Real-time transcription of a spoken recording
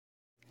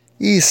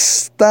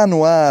Está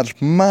no ar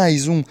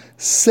mais um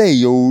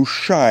Sales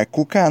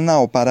Shark, o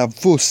canal para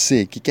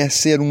você que quer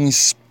ser um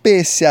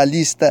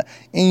especialista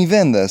em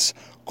vendas,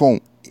 com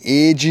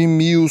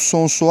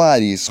Edmilson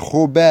Soares,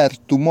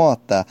 Roberto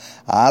Mota,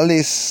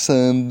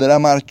 Alessandra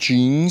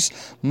Martins,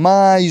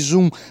 mais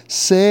um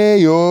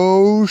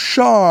Sales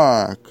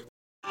Shark.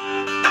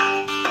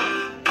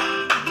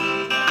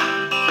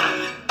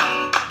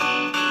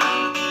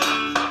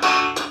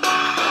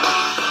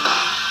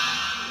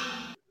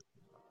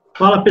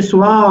 Fala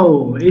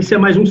pessoal, esse é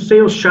mais um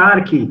Sales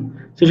Shark,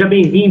 seja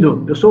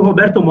bem-vindo. Eu sou o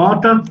Roberto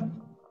Mota.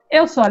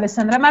 Eu sou a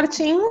Alessandra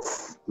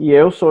Martins. E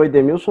eu sou o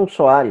Edmilson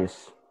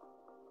Soares.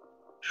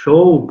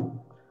 Show!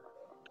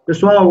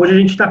 Pessoal, hoje a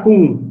gente está com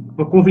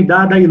uma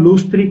convidada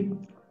ilustre,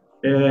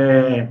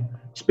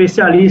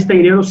 especialista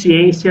em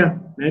neurociência,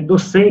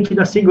 docente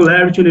da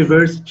Singularity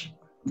University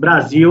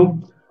Brasil,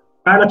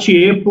 Carla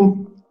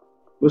Tieppo.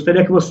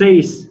 Gostaria que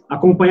vocês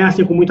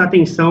acompanhassem com muita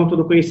atenção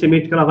todo o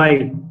conhecimento que ela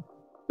vai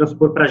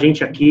transpor para a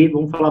gente aqui.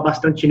 Vamos falar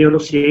bastante de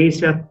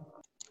neurociência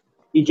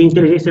e de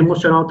inteligência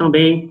emocional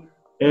também,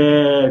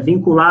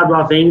 vinculado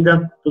à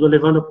venda, tudo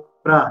levando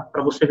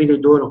para você,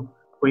 vendedor, o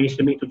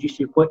conhecimento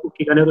disso e o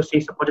que a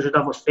neurociência pode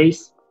ajudar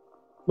vocês.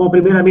 Bom,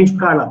 primeiramente,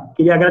 Carla,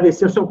 queria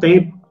agradecer o seu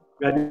tempo,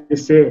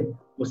 agradecer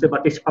você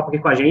bater esse papo aqui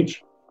com a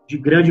gente, de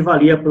grande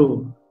valia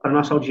para a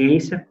nossa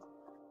audiência.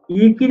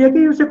 E queria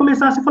que você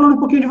começasse falando um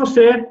pouquinho de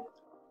você,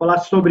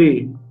 falasse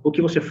sobre o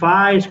que você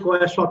faz, qual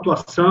é a sua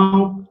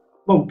atuação.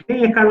 Bom,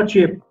 quem é Carla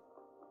Tieppo?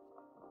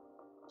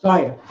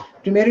 Joia.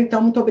 Primeiro,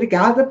 então, muito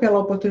obrigada pela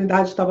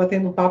oportunidade de estar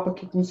batendo um papo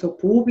aqui com o seu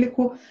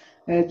público,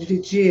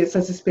 dividir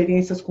essas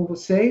experiências com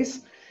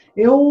vocês.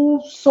 Eu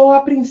sou,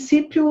 a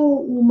princípio,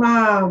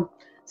 uma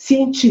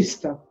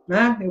cientista,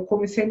 né? Eu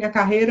comecei minha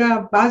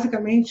carreira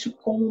basicamente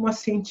como uma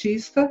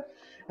cientista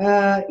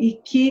e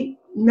que,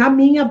 na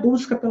minha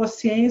busca pela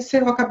ciência,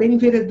 eu acabei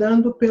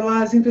enveredando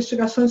pelas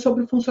investigações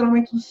sobre o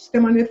funcionamento do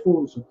sistema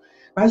nervoso.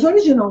 Mas,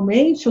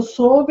 originalmente, eu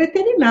sou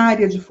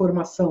veterinária de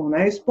formação,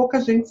 né? Isso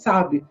pouca gente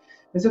sabe.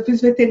 Mas eu fiz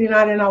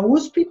veterinária na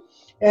USP,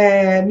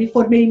 me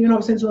formei em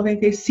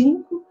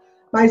 1995,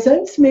 mas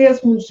antes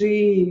mesmo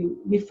de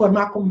me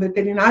formar como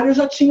veterinária, eu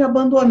já tinha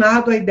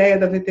abandonado a ideia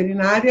da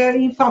veterinária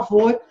em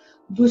favor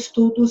do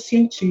estudo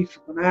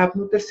científico, né?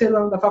 No terceiro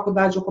ano da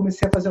faculdade, eu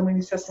comecei a fazer uma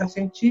iniciação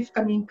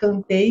científica, me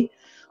encantei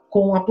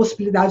com a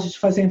possibilidade de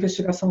fazer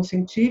investigação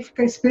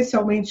científica,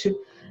 especialmente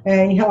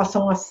em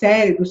relação à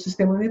cérebro, do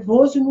sistema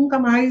nervoso, e nunca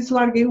mais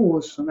larguei o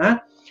osso, né?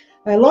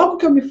 Logo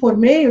que eu me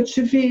formei, eu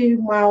tive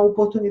uma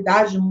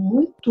oportunidade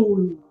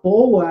muito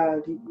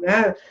boa,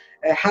 né,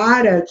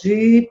 rara,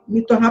 de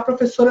me tornar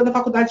professora da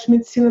Faculdade de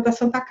Medicina da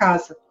Santa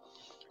Casa.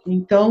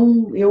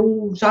 Então,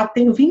 eu já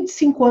tenho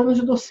 25 anos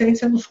de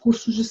docência nos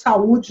cursos de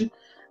saúde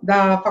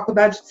da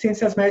Faculdade de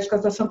Ciências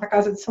Médicas da Santa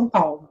Casa de São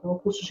Paulo. Então,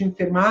 curso de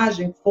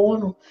enfermagem,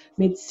 fono,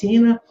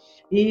 medicina.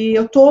 E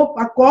eu estou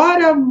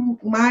agora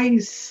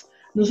mais...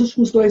 Nos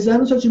últimos 2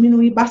 anos, eu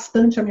diminuí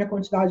bastante a minha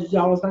quantidade de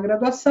aulas na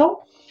graduação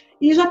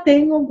e já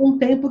tenho algum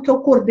tempo que eu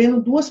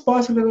coordeno 2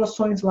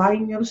 pós-graduações lá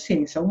em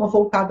neurociência. Uma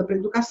voltada para a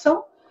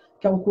educação,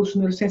 que é um curso de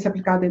neurociência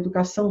aplicada à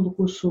educação do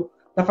curso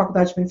da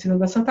Faculdade de Medicina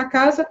da Santa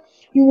Casa,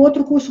 e um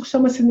outro curso que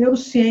chama-se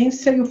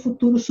Neurociência e o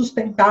Futuro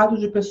Sustentado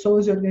de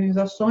Pessoas e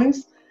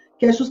Organizações,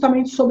 que é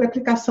justamente sobre a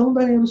aplicação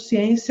da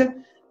neurociência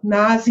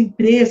nas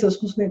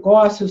empresas, nos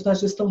negócios, na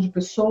gestão de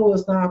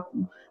pessoas, na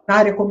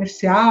área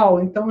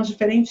comercial. Então, as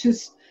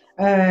diferentes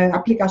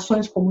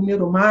aplicações como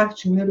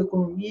neuromarketing,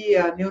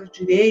 neuroeconomia,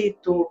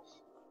 neurodireito,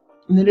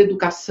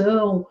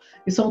 neuroeducação,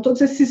 e são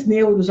todos esses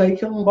neuros aí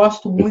que eu não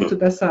gosto muito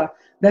dessa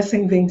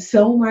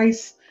invenção,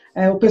 mas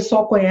o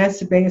pessoal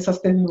conhece bem essas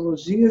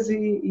terminologias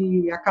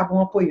e acabam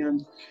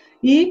apoiando.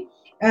 E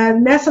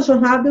nessa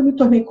jornada eu me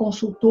tornei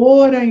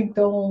consultora,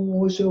 então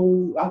hoje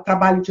eu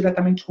trabalho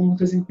diretamente com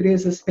muitas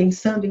empresas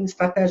pensando em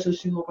estratégias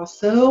de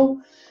inovação,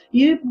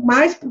 e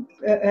mais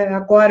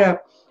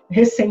agora,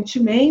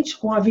 recentemente,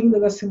 com a vinda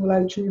da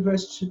Singularity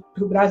University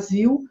para o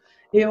Brasil,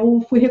 eu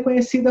fui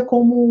reconhecida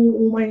como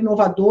uma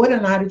inovadora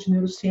na área de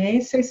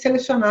neurociência e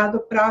selecionada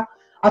para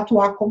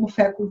atuar como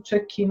faculty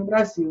aqui no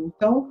Brasil.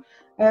 Então,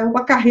 é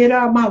uma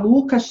carreira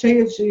maluca,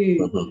 cheia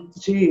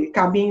de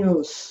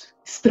caminhos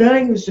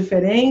estranhos,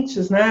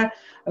 diferentes, né?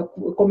 Eu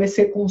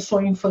comecei com um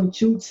sonho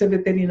infantil de ser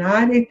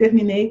veterinária e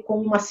terminei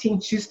como uma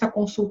cientista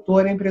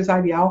consultora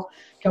empresarial,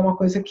 que é uma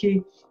coisa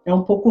que é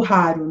um pouco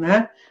raro,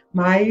 né?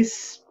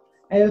 Mas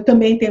eu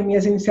também tenho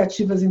minhas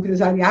iniciativas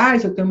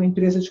empresariais, eu tenho uma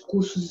empresa de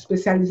cursos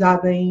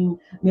especializada em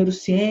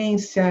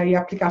neurociência e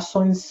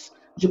aplicações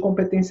de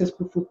competências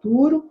para o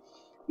futuro,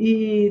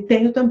 e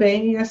tenho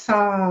também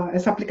essa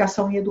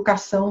aplicação em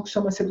educação, que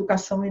chama-se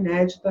Educação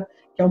Inédita,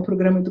 que é um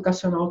programa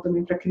educacional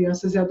também para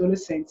crianças e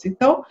adolescentes.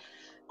 Então,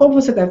 como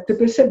você deve ter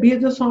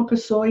percebido, eu sou uma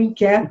pessoa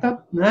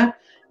inquieta, né,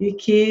 e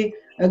que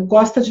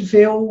gosta de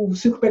ver o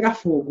circo pegar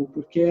fogo,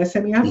 porque essa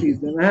é a minha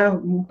vida, né?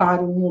 Não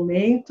paro um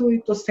momento e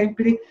estou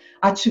sempre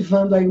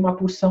ativando aí uma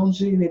porção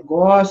de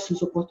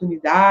negócios,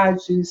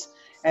 oportunidades,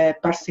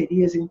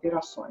 parcerias e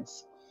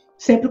interações.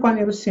 Sempre com a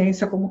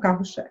neurociência como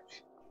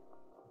carro-chefe.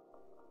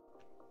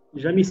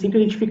 Já me sinto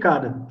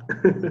identificada.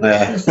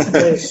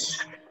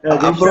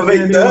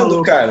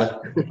 Aproveitando,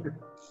 cara,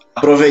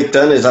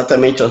 aproveitando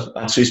exatamente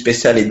a sua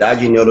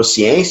especialidade em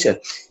neurociência,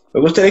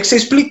 eu gostaria que você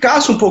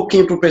explicasse um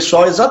pouquinho para o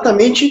pessoal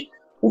exatamente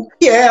o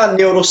que é a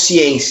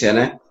neurociência,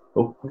 né?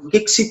 O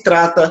que se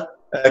trata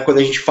quando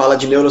a gente fala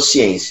de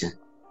neurociência?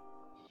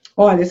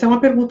 Olha, essa é uma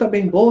pergunta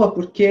bem boa,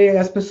 porque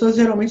as pessoas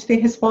geralmente têm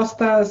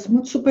respostas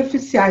muito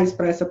superficiais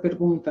para essa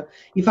pergunta.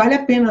 E vale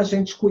a pena a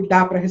gente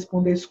cuidar para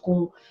responder isso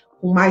com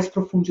mais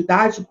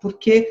profundidade,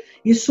 porque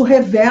isso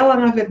revela,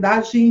 na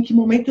verdade, em que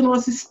momento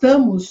nós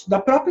estamos da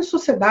própria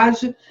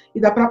sociedade e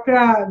da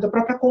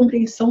própria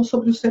compreensão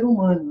sobre o ser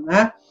humano,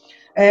 né?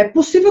 É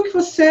possível que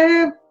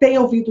você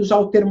tenha ouvido já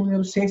o termo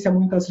neurociência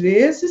muitas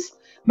vezes,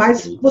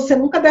 mas você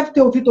nunca deve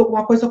ter ouvido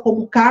alguma coisa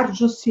como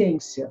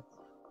cardiociência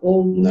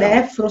ou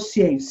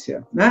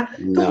nefrociência, né?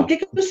 Então, por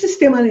que o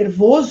sistema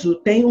nervoso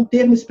tem um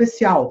termo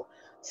especial?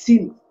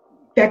 Se,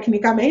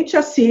 tecnicamente, é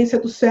a ciência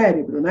do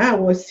cérebro, né?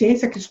 Ou a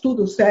ciência que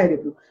estuda o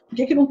cérebro. Por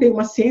que não tem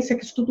uma ciência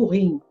que estuda o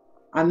rim,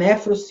 a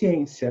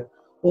nefrociência?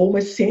 Ou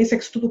uma ciência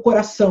que estuda o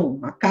coração,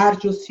 a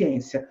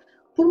cardiociência?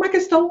 Por uma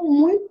questão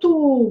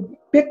muito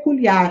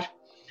peculiar.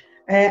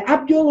 A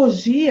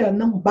biologia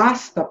não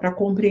basta para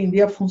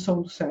compreender a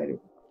função do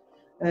cérebro.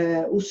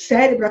 O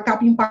cérebro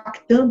acaba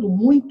impactando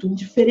muito em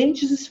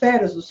diferentes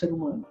esferas do ser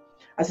humano.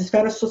 As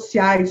esferas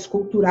sociais,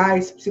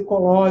 culturais,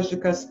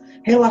 psicológicas,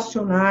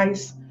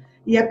 relacionais.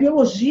 E a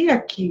biologia,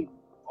 que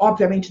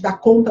obviamente dá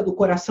conta do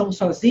coração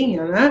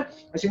sozinha, né?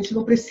 A gente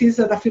não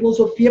precisa da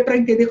filosofia para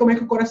entender como é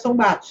que o coração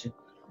bate.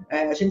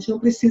 A gente não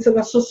precisa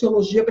da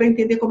sociologia para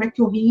entender como é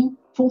que o rim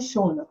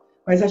funciona.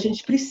 Mas a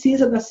gente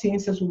precisa das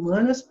ciências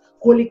humanas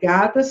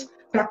coligadas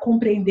para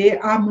compreender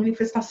a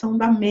manifestação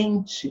da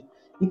mente.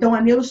 Então, a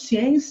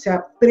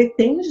neurociência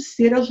pretende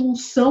ser a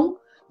junção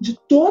de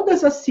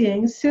todas as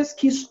ciências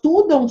que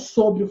estudam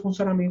sobre o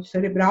funcionamento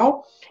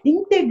cerebral,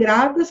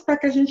 integradas para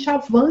que a gente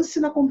avance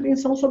na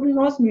compreensão sobre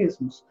nós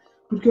mesmos.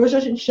 Porque hoje a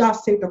gente já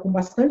aceita com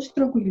bastante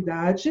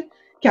tranquilidade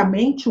que a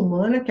mente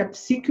humana, que a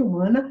psique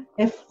humana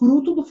é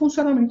fruto do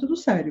funcionamento do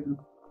cérebro.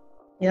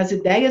 E as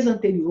ideias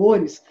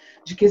anteriores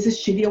de que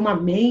existiria uma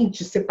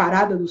mente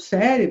separada do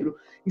cérebro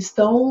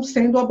estão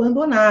sendo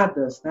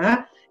abandonadas,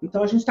 né?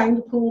 Então, a gente está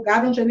indo para um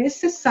lugar onde é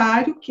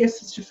necessário que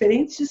essas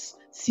diferentes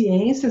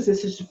ciências,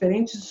 esses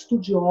diferentes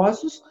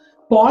estudiosos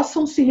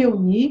possam se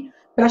reunir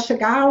para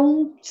chegar a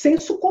um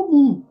senso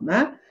comum,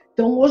 né?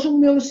 Então, hoje, um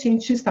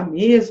neurocientista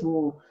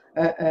mesmo,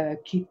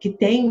 que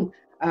tem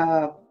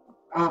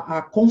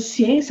a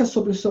consciência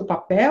sobre o seu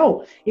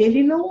papel,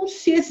 ele não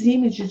se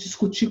exime de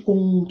discutir com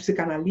um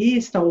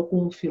psicanalista ou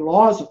com um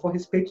filósofo a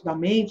respeito da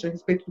mente, a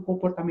respeito do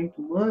comportamento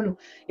humano.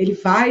 Ele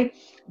vai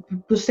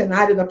para o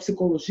cenário da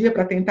psicologia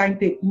para tentar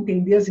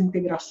entender as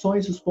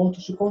integrações, os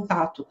pontos de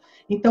contato.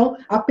 Então,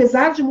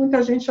 apesar de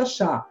muita gente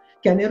achar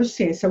que a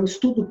neurociência é o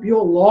estudo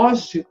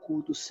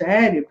biológico do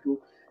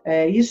cérebro,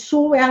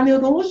 isso é a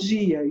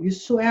neurologia,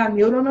 isso é a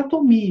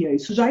neuroanatomia,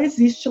 isso já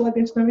existe lá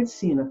dentro da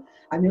medicina.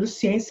 A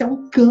neurociência é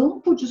um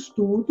campo de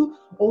estudo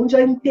onde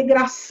a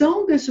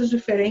integração dessas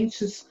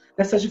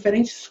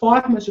diferentes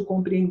formas de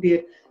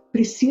compreender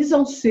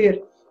precisam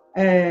ser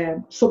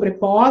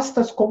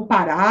sobrepostas,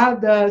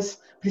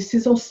 comparadas,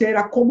 precisam ser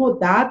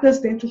acomodadas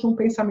dentro de um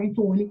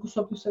pensamento único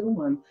sobre o ser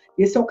humano.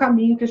 Esse é o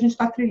caminho que a gente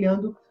está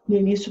trilhando no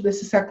início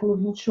desse século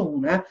XXI,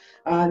 né?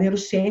 A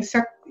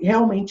neurociência,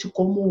 realmente,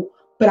 como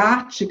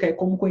prática e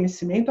como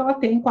conhecimento, ela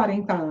tem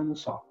 40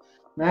 anos só.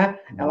 Né?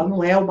 Ela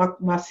não é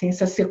uma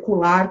ciência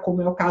secular,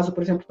 como é o caso,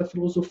 por exemplo, da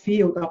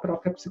filosofia ou da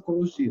própria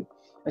psicologia.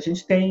 A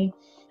gente tem...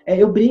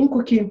 eu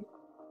brinco que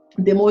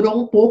demorou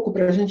um pouco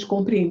para a gente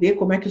compreender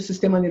como é que o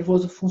sistema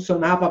nervoso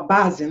funcionava, a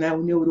base, né?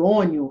 O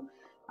neurônio,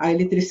 a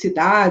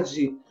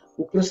eletricidade,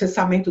 o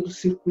processamento dos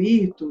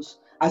circuitos,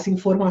 as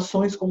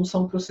informações como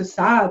são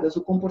processadas,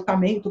 o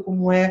comportamento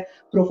como é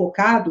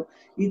provocado,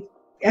 e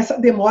essa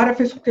demora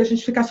fez com que a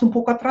gente ficasse um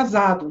pouco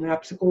atrasado, né? A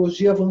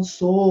psicologia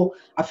avançou,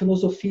 a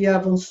filosofia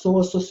avançou,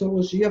 a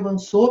sociologia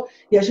avançou,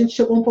 e a gente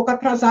chegou um pouco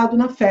atrasado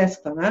na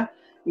festa, né?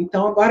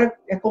 Então, agora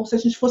é como se a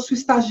gente fosse o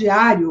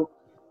estagiário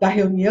da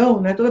reunião,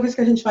 né? Toda vez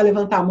que a gente vai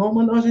levantar a mão,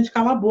 mandam a gente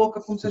calar a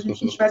boca, como se a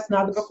gente não tivesse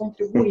nada para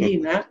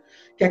contribuir, né?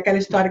 Que é aquela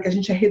história que a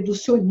gente é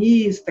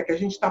reducionista, que a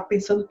gente está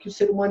pensando que o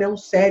ser humano é um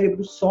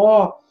cérebro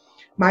só,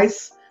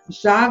 mas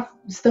já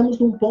estamos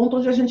num ponto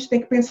onde a gente tem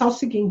que pensar o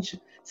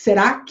seguinte: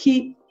 será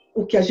que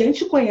o que a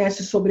gente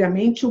conhece sobre a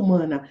mente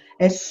humana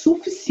é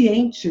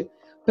suficiente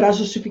para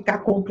justificar a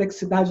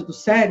complexidade do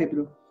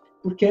cérebro?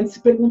 Porque antes se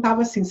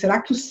perguntava assim, será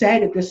que o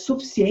cérebro é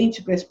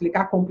suficiente para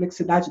explicar a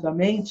complexidade da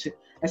mente?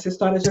 Essa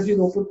história já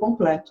virou por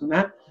completo,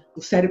 né?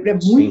 O cérebro é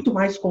muito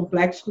mais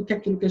complexo do que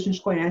aquilo que a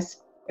gente conhece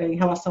em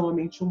relação à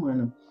mente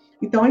humana.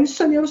 Então,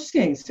 isso é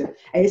neurociência.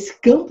 É esse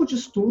campo de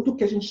estudo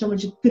que a gente chama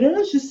de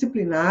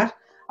transdisciplinar,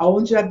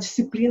 onde a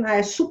disciplina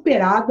é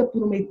superada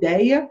por uma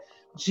ideia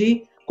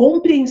de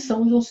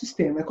compreensão de um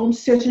sistema. É como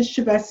se a gente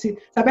tivesse...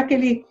 Sabe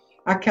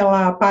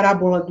aquela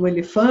parábola do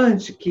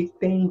elefante que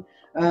tem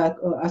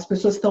as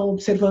pessoas estão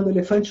observando o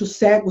elefante, os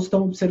cegos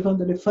estão observando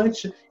o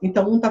elefante,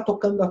 então um está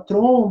tocando a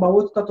tromba,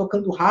 outro está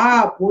tocando o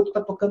rabo, outro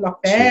está tocando a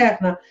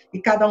perna, e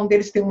cada um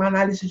deles tem uma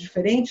análise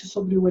diferente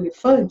sobre o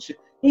elefante.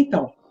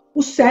 Então,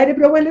 o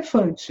cérebro é o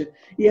elefante,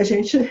 e a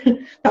gente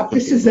está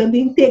precisando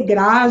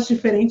integrar as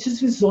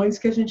diferentes visões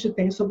que a gente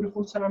tem sobre o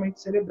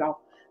funcionamento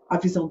cerebral. A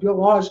visão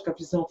biológica, a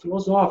visão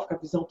filosófica, a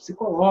visão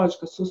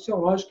psicológica,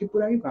 sociológica e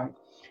por aí vai.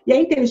 E a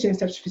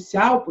inteligência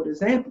artificial, por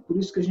exemplo, por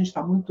isso que a gente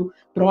está muito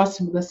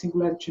próximo da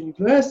Singularity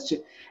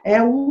University,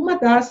 é uma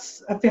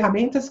das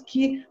ferramentas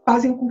que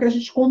fazem com que a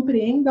gente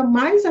compreenda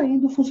mais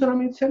ainda o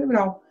funcionamento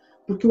cerebral.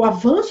 Porque o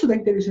avanço da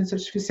inteligência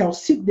artificial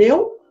se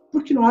deu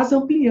porque nós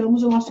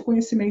ampliamos o nosso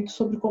conhecimento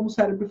sobre como o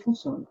cérebro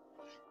funciona.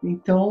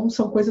 Então,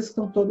 são coisas que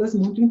estão todas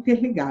muito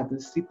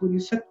interligadas, e por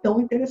isso é tão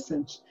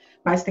interessante.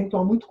 Mas tem que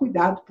tomar muito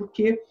cuidado,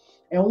 porque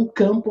é um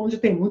campo onde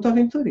tem muito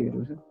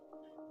aventureiro, viu?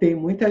 Tem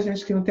muita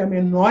gente que não tem a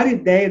menor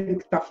ideia do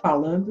que está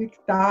falando e que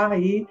está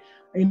aí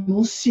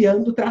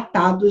enunciando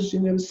tratados de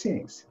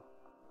neurociência.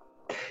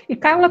 E,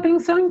 Carla,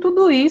 pensando em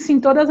tudo isso, em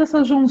todas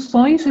essas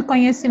junções de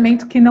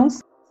conhecimento que não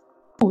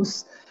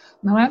somos,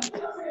 não é?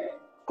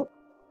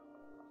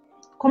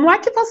 Como é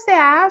que você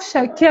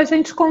acha que a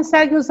gente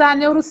consegue usar a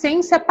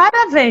neurociência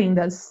para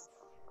vendas?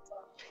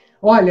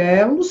 Olha,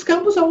 é um dos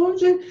campos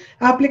onde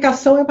a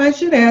aplicação é mais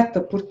direta,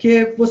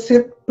 porque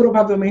você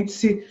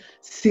provavelmente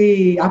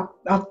se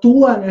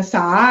atua nessa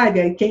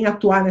área, e quem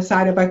atuar nessa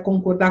área vai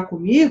concordar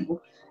comigo,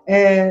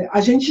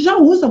 a gente já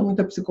usa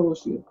muita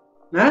psicologia,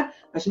 né?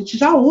 A gente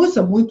já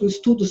usa muito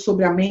estudo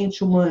sobre a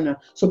mente humana,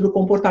 sobre o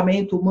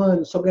comportamento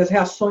humano, sobre as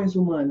reações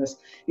humanas.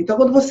 Então,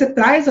 quando você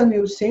traz a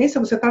neurociência,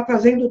 você está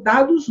trazendo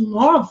dados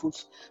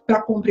novos para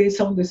a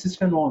compreensão desses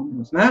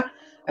fenômenos, né?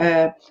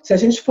 Se a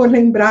gente for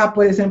lembrar,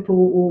 por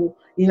exemplo,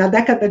 e na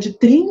década de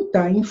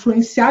 30,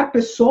 influenciar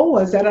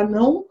pessoas era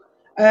não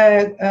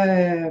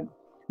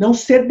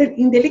ser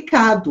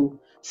indelicado,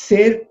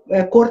 ser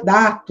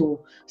cordato,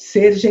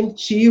 ser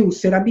gentil,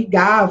 ser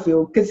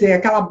amigável, quer dizer,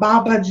 aquela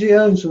baba de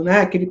anjo,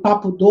 né? Aquele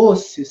papo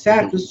doce,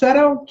 certo? Isso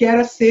era o que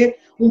era ser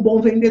um bom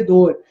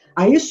vendedor.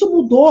 Aí isso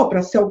mudou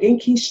para ser alguém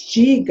que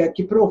instiga,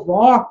 que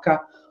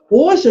provoca.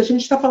 Hoje a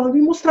gente está falando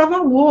em mostrar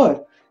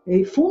valor.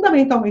 E,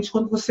 fundamentalmente,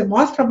 quando você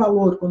mostra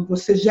valor, quando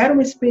você gera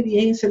uma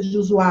experiência de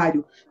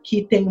usuário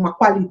que tem uma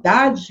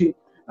qualidade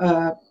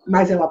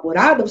mais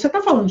elaborada, você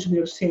está falando de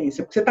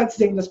neurociência, porque você está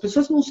dizendo que as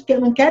pessoas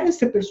não querem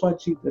ser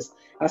persuadidas,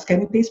 elas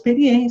querem ter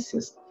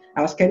experiências,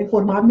 elas querem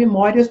formar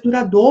memórias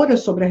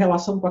duradouras sobre a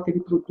relação com aquele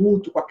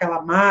produto, com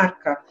aquela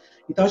marca.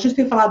 Então, a gente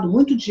tem falado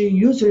muito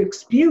de user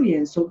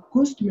experience, ou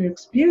customer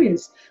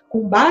experience,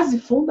 com base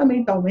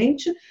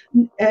fundamentalmente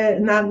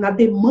na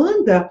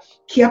demanda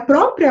que as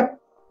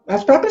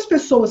próprias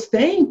pessoas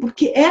têm,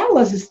 porque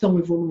elas estão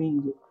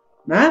evoluindo,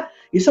 né?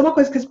 Isso é uma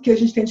coisa que a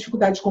gente tem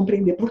dificuldade de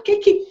compreender. Por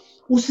que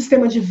o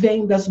sistema de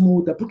vendas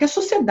muda? Porque a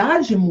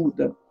sociedade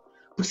muda.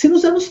 Porque se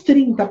nos anos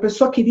 30 a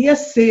pessoa queria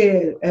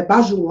ser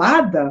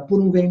bajulada por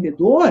um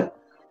vendedor,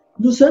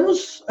 nos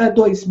anos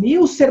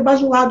 2000, ser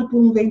bajulado por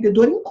um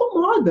vendedor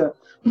incomoda.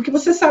 Porque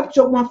você sabe que, de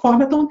alguma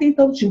forma, estão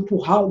tentando te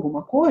empurrar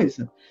alguma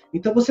coisa.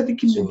 Então, você tem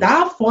que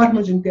mudar a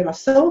forma de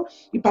interação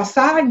e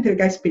passar a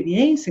entregar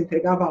experiência,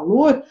 entregar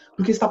valor,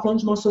 porque você está falando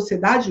de uma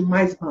sociedade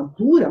mais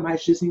madura,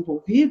 mais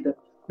desenvolvida,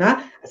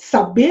 né?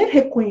 Saber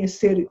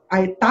reconhecer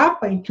a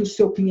etapa em que o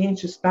seu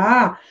cliente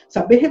está,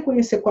 saber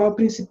reconhecer qual é o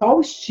principal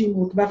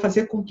estímulo que vai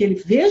fazer com que ele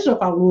veja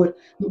valor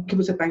no que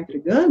você está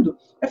entregando,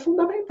 é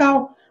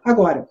fundamental.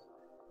 Agora,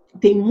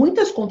 tem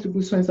muitas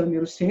contribuições da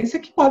neurociência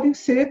que podem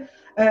ser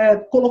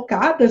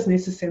colocadas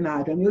nesse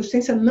cenário. A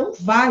neurociência não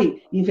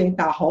vai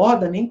inventar a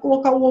roda, nem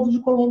colocar o ovo de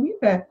Colombo em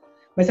pé,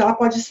 mas ela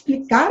pode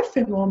explicar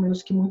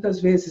fenômenos que muitas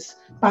vezes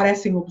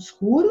parecem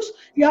obscuros,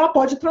 e ela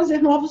pode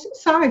trazer novos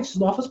insights,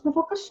 novas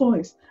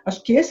provocações.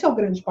 Acho que esse é o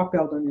grande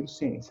papel da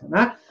neurociência,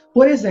 né?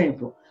 Por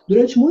exemplo,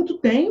 durante muito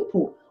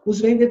tempo, os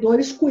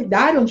vendedores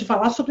cuidaram de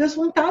falar sobre as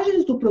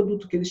vantagens do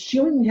produto que eles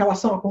tinham em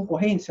relação à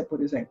concorrência,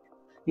 por exemplo.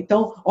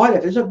 Então, olha,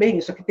 veja bem,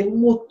 isso aqui tem um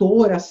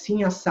motor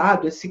assim,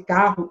 assado, esse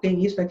carro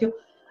tem isso, aquilo.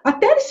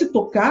 Até eles se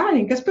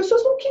tocarem que as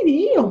pessoas não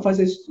queriam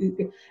fazer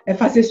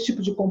esse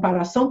tipo de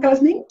comparação, que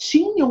elas nem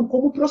tinham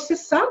como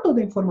processar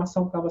toda a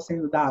informação que estava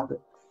sendo dada.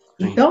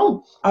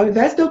 Então, ao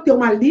invés de eu ter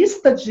uma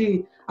lista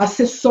de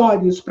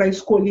acessórios para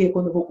escolher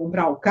quando eu vou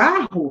comprar o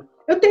carro,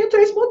 eu tenho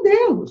 3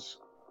 modelos.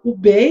 O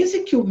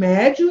Basic, o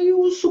Médio e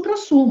o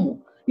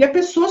Suprassumo. E a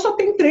pessoa só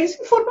tem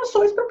 3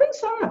 informações para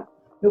pensar.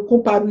 Eu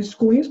comparo isso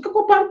com isso, que eu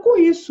comparo com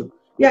isso.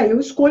 E aí eu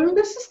escolho um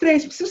desses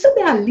 3. Porque se você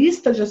der a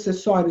lista de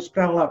acessórios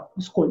para ela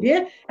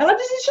escolher, ela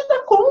desiste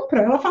da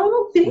compra. Ela fala,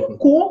 não tem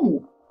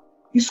como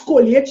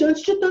escolher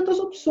diante de tantas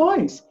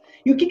opções.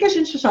 E o que a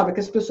gente achava? Que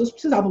as pessoas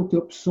precisavam ter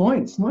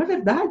opções? Não é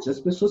verdade.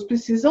 As pessoas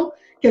precisam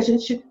que a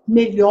gente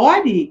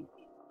melhore,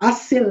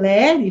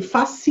 acelere,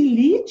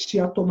 facilite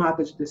a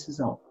tomada de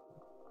decisão.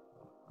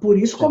 Por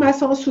isso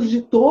começam a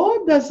surgir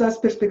todas as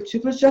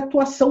perspectivas de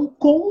atuação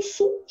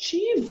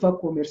consultiva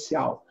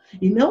comercial.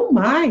 E não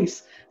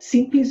mais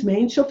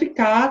simplesmente eu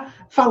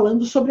ficar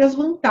falando sobre as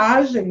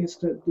vantagens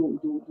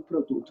do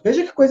produto.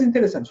 Veja que coisa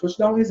interessante, vou te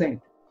dar um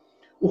exemplo.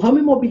 O ramo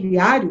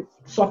imobiliário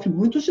sofre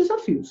muitos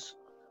desafios,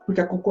 porque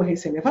a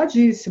concorrência é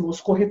elevadíssima, os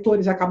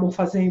corretores acabam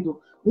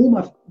fazendo 1,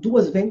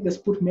 2 vendas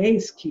por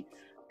mês, que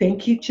tem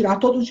que tirar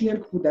todo o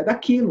dinheiro que puder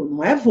daquilo,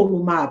 não é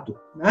volumado,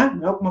 né?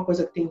 Não é alguma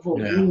coisa que tem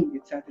volume,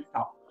 etc. e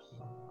tal.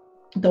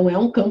 Então é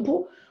um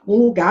campo, um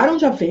lugar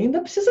onde a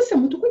venda precisa ser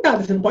muito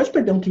cuidada, você não pode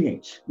perder um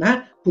cliente,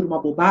 né? Por uma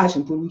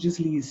bobagem, por um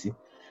deslize.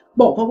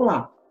 Bom, vamos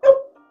lá.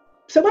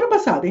 Semana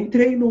passada,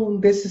 entrei num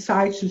desses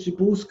sites de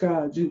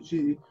busca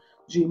de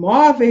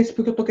imóveis,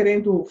 porque eu estou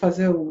querendo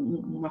fazer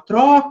uma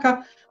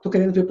troca, estou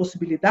querendo ver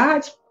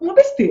possibilidades. Uma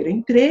besteira.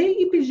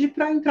 Entrei e pedi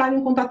para entrar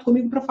em contato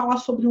comigo para falar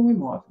sobre um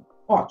imóvel.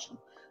 Ótimo.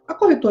 A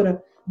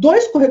corretora,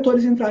 2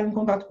 corretores entraram em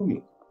contato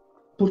comigo,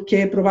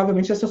 porque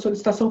provavelmente essa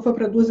solicitação foi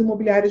para 2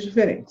 imobiliárias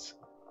diferentes.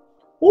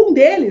 Um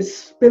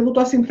deles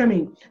perguntou assim para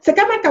mim, você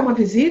quer marcar uma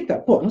visita?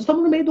 Pô, nós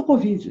estamos no meio do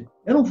Covid,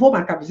 eu não vou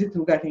marcar visita em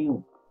lugar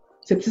nenhum.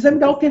 Você precisa me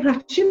dar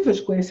alternativas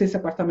de conhecer esse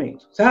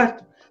apartamento,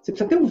 certo? Você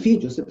precisa ter um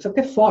vídeo, você precisa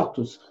ter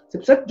fotos, você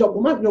precisa de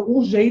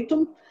algum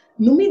jeito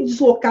não me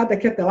deslocar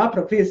daqui até lá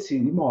para ver esse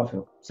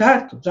imóvel,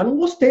 certo? Já não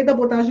gostei da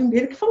abordagem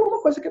dele, que falou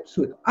uma coisa que é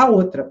absurda. A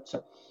outra,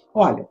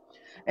 olha,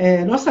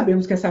 nós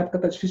sabemos que essa época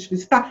está difícil de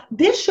visitar,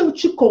 deixa eu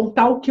te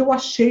contar o que eu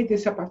achei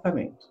desse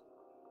apartamento.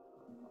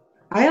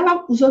 Aí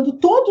ela, usando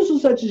todos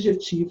os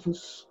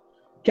adjetivos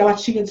que ela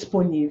tinha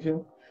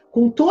disponível,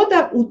 com todo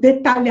o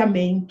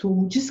detalhamento,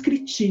 o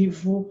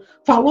descritivo,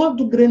 falou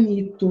do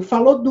granito,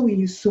 falou do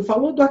isso,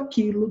 falou do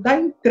aquilo, da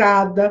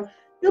entrada,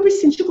 eu me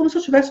senti como se eu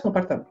estivesse no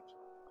apartamento.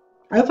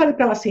 Aí eu falei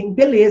para ela assim,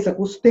 beleza,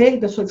 gostei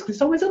da sua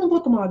descrição, mas eu não vou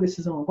tomar uma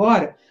decisão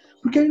agora,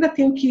 porque eu ainda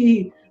tenho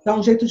que dar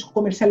um jeito de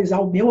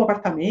comercializar o meu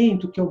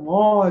apartamento, que eu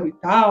moro e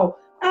tal.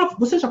 Ah,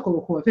 você já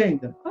colocou a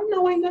venda? Ah,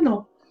 não, ainda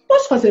não.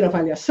 Posso fazer a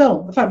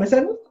avaliação? Eu falei, mas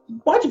ela não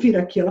pode vir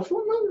aqui. Ela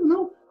falou,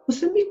 não,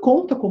 você me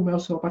conta como é o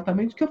seu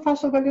apartamento que eu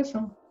faço a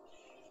avaliação.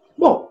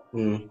 Bom,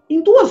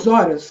 em 2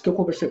 horas que eu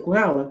conversei com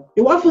ela,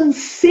 eu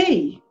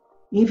avancei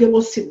em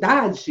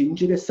velocidade, em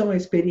direção à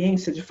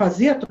experiência de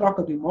fazer a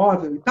troca do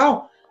imóvel e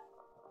tal,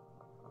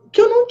 que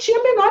eu não tinha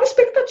a menor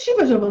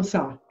expectativa de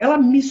avançar. Ela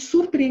me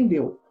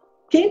surpreendeu.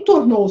 Quem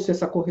tornou-se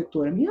essa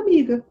corretora? Minha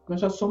amiga.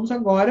 Nós já somos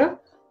agora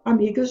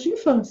amigas de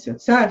infância,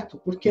 certo?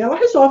 Porque ela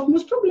resolve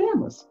meus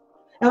problemas.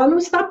 Ela não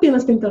está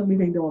apenas tentando me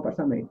vender um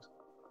apartamento.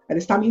 Ela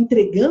está me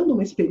entregando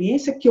uma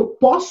experiência que eu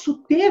posso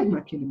ter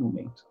naquele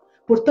momento.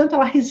 Portanto,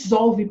 ela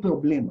resolve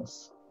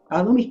problemas.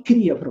 Ela não me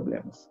cria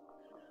problemas.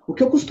 O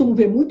que eu costumo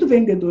ver muito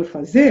vendedor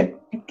fazer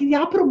é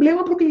criar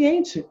problema para o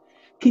cliente.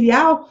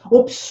 Criar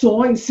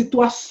opções,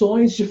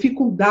 situações,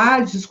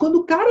 dificuldades, quando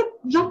o cara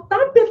já está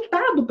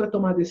apertado para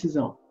tomar a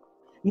decisão.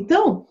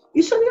 Então,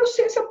 isso é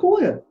neurociência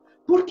pura.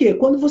 Por quê?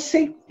 Quando você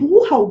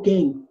empurra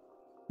alguém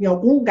em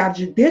algum lugar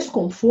de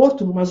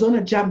desconforto, numa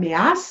zona de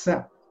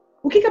ameaça,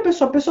 o que a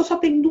pessoa? A pessoa só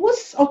tem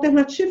 2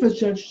 alternativas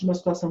diante de uma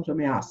situação de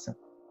ameaça.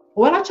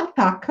 Ou ela te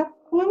ataca,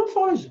 ou ela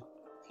foge.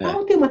 Ela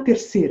não tem uma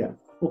terceira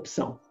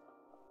opção.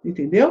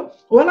 Entendeu?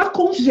 Ou ela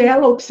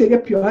congela, o que seria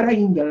pior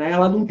ainda, né?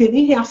 Ela não ter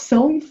nem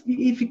reação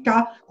e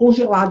ficar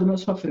congelado na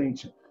sua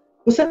frente.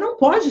 Você não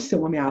pode ser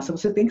uma ameaça,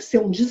 você tem que ser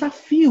um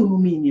desafio, no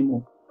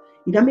mínimo.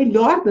 E, na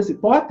melhor das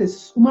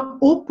hipóteses, uma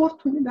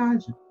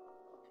oportunidade.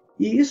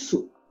 E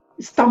isso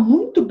está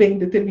muito bem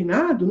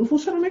determinado no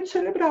funcionamento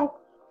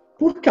cerebral,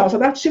 por causa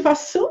da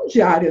ativação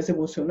de áreas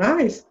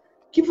emocionais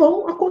que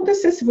vão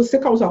acontecer se você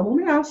causar uma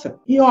ameaça.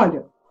 E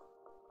olha,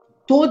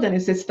 toda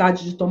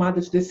necessidade de tomada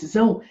de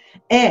decisão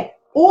é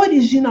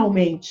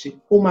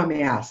originalmente uma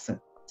ameaça.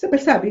 Você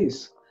percebe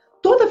isso?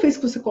 Toda vez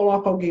que você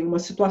coloca alguém numa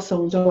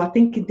situação onde ela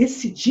tem que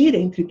decidir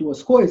entre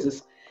 2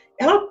 coisas,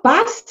 ela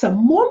passa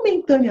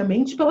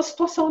momentaneamente pela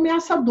situação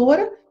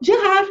ameaçadora de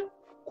errar,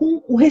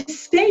 com o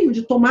receio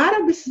de tomar a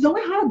decisão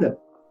errada.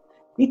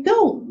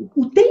 Então,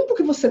 o tempo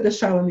que você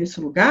deixar ela nesse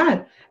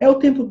lugar é o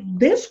tempo do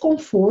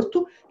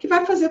desconforto que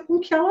vai fazer com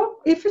que ela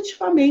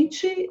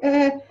efetivamente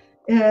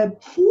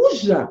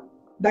fuja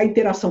da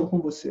interação com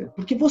você,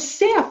 porque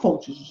você é a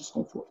fonte de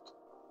desconforto.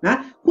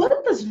 Né?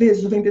 Quantas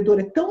vezes o vendedor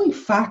é tão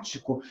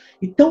enfático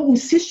e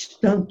insiste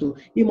tanto,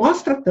 e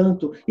mostra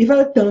tanto, e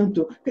vai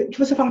tanto, que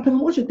você fala, pelo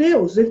amor de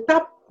Deus, ele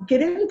está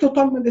querendo que eu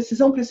tome uma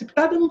decisão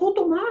precipitada, eu não vou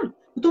tomar, eu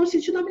estou me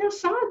sentindo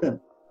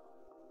ameaçada.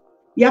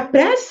 E a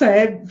pressa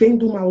vem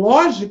de uma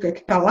lógica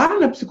que está lá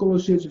na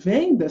psicologia de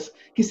vendas,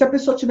 que se a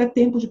pessoa tiver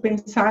tempo de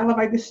pensar, ela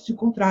vai decidir o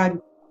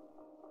contrário.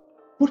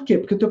 Por quê?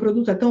 Porque o teu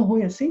produto é tão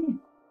ruim assim?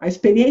 A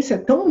experiência é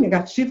tão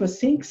negativa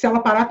assim, que se ela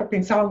parar para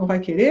pensar, ela não vai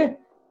querer?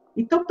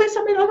 Então,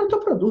 pensa melhor no teu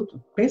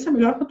produto, pensa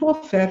melhor na tua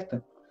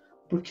oferta.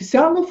 Porque se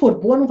ela não for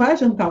boa, não vai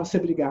adiantar você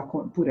brigar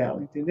por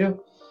ela,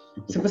 entendeu?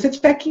 Se você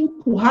tiver que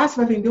empurrar, você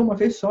vai vender uma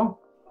vez só.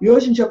 E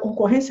hoje em dia a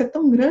concorrência é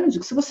tão grande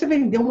que se você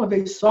vender uma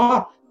vez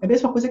só, é a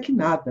mesma coisa que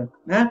nada,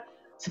 né?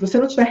 Se você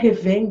não tiver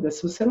revenda,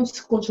 se você não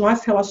continuar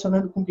se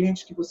relacionando com o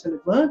cliente que você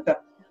levanta,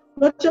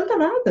 Não adianta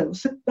nada.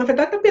 Você, na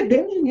verdade, está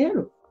perdendo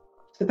dinheiro.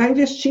 Você está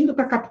investindo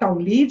para captar um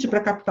lead, para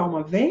captar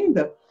uma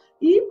venda,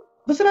 e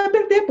você vai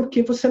perder,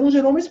 porque você não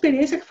gerou uma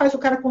experiência que faz o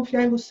cara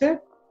confiar em você.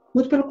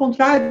 Muito pelo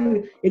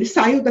contrário, ele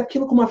saiu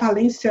daquilo com uma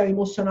valência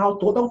emocional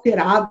toda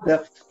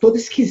alterada, todo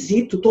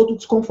esquisito, todo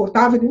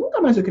desconfortável, ele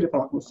nunca mais vai querer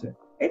falar com você.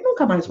 Ele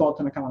nunca mais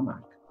volta naquela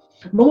marca.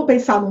 Vamos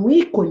pensar num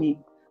ícone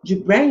de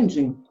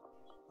branding,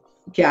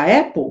 que é a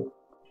Apple.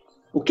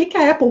 O que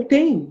a Apple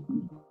tem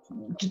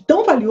de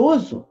tão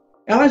valioso?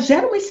 Ela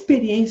gera uma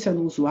experiência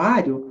no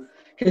usuário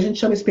que a gente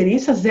chama de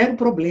experiência zero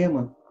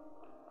problema.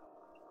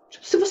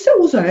 Tipo, se você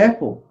usa a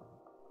Apple,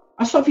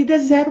 a sua vida é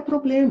zero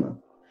problema.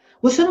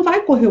 Você não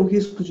vai correr o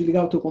risco de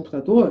ligar o teu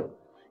computador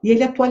e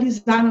ele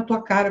atualizar na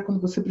tua cara quando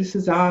você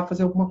precisar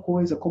fazer alguma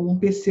coisa, como um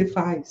PC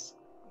faz.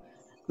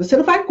 Você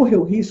não vai correr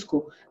o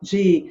risco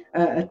de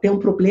ter um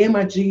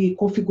problema de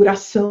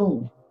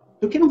configuração,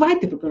 porque não vai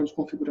ter problema de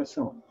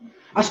configuração.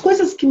 As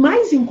coisas que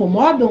mais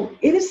incomodam,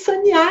 eles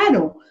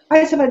sanearam.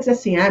 Aí você vai dizer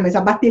assim, mas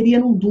a bateria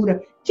não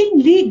dura. Quem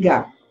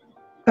liga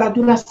para a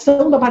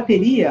duração da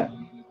bateria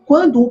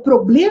quando o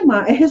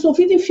problema é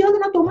resolvido enfiando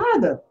na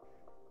tomada?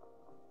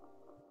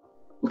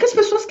 O que as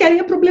pessoas querem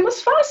é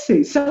problemas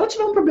fáceis. Se ela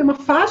tiver um problema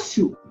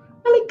fácil,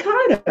 ela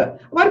encara.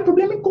 Agora, o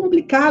problema é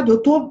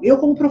complicado. Eu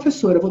como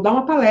professora, vou dar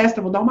uma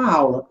palestra, vou dar uma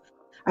aula.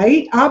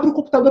 Aí, abro o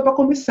computador para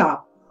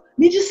começar.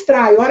 Me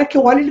distrai. A hora que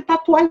eu olho, ele está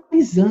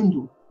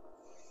atualizando.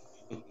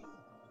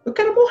 Eu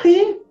quero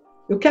morrer.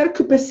 Eu quero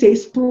que o PC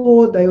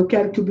exploda. Eu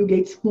quero que o Bill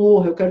Gates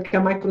morra. Eu quero que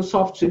a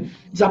Microsoft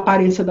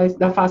desapareça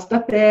da face da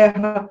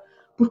Terra.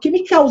 Porque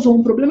me causou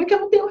um problema que eu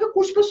não tenho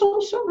recurso para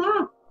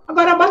solucionar.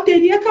 Agora, a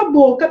bateria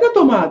acabou. Cadê a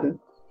tomada?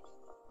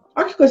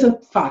 Olha que coisa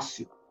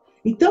fácil.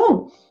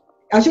 Então,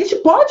 a gente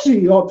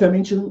pode,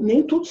 obviamente,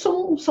 nem tudo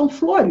são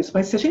flores,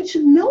 mas se a gente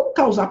não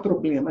causar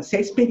problema, se a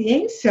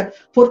experiência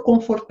for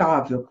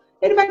confortável,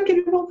 ele vai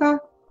querer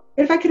voltar.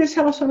 Ele vai querer se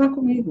relacionar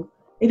comigo.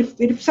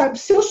 Ele sabe,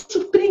 se eu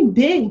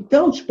surpreender,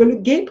 então, tipo, eu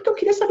liguei porque eu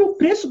queria saber o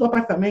preço do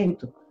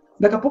apartamento.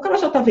 Daqui a pouco ela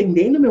já está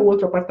vendendo meu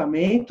outro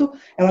apartamento,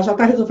 ela já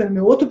está resolvendo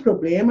meu outro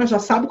problema, já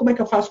sabe como é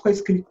que eu faço com a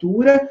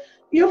escritura,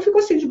 e eu fico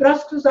assim, de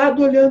braços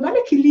cruzados, olhando,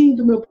 olha que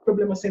lindo o meu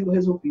problema sendo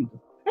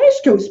resolvido. É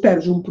isso que eu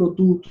espero de um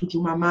produto, de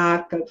uma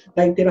marca,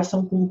 da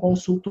interação com um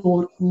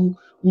consultor, com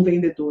um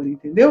vendedor,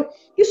 entendeu?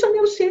 Isso é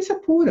neurociência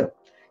pura.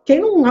 Quem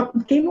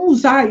não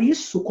usar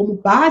isso como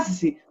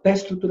base da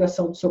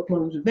estruturação do seu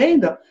plano de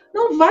venda,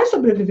 não vai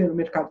sobreviver no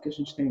mercado que a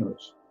gente tem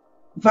hoje.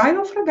 Vai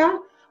naufragar.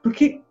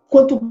 Porque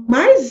quanto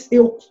mais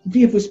eu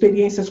vivo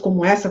experiências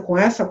como essa, com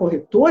essa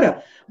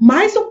corretora,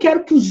 mais eu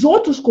quero que os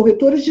outros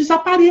corretores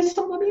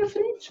desapareçam na minha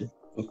frente.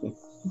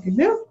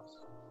 Entendeu?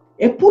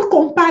 É por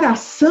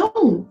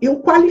comparação, eu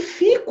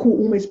qualifico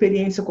uma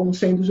experiência como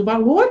sendo de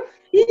valor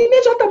e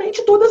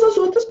imediatamente todas as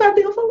outras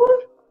perdem o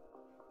valor.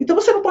 Então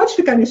você não pode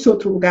ficar nesse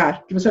outro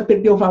lugar, que você vai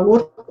perder o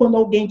valor quando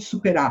alguém te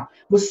superar.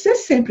 Você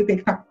sempre tem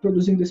que estar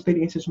produzindo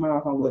experiências de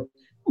maior valor.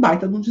 Um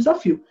baita de um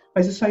desafio.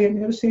 Mas isso aí é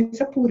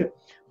neurociência pura,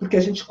 porque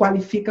a gente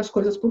qualifica as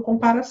coisas por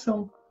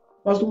comparação.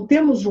 Nós não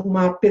temos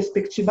uma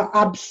perspectiva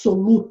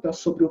absoluta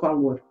sobre o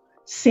valor.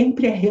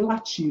 Sempre é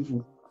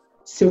relativo.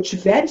 Se eu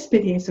tiver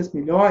experiências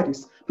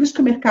melhores, por isso que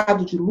o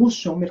mercado de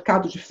luxo é um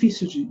mercado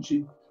difícil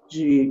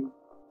de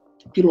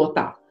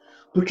pilotar.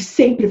 Porque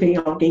sempre vem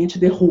alguém e te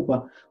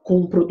derruba com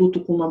um produto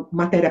com uma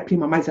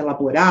matéria-prima mais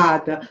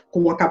elaborada,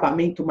 com um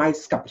acabamento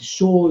mais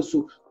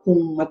caprichoso, com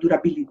uma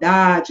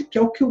durabilidade, que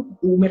é o que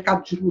o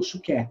mercado de luxo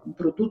quer. Um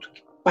produto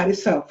que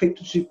pareça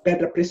feito de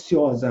pedra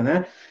preciosa,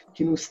 né?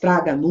 Que não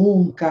estraga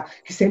nunca,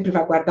 que sempre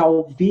vai guardar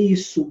o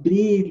viço, o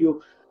brilho.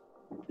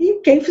 E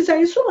quem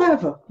fizer isso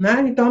leva,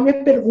 né? Então, a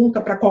minha pergunta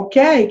para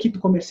qualquer equipe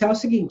comercial é o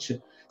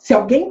seguinte: se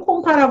alguém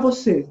comparar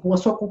você com a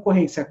sua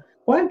concorrência,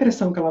 qual é a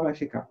impressão que ela vai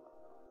ficar?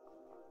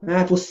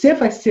 Você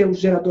vai ser o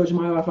gerador de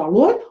maior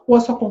valor ou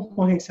a sua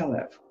concorrência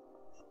leva?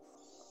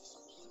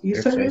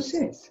 Isso é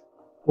neurociência.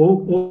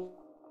 Ou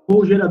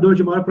o gerador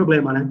de maior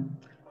problema, né?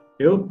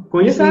 Eu,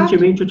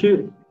 coincidentemente,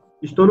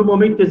 estou no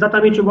momento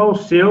exatamente igual ao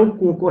seu,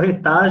 com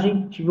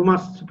corretagem. Tive uma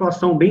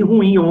situação bem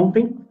ruim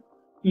ontem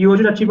e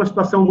hoje já tive uma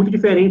situação muito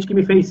diferente que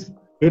me fez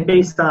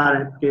repensar,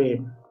 né?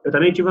 Porque eu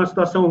também tive uma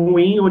situação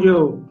ruim onde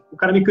o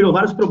cara me criou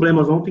vários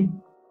problemas ontem,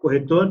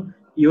 corretor,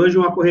 e hoje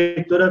uma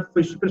corretora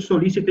foi super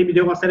solícita e me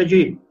deu uma série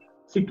de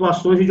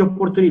situações e de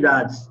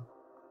oportunidades.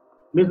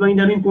 Mesmo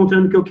ainda não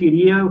encontrando o que eu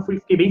queria, eu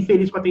fiquei bem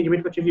feliz com o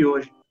atendimento que eu tive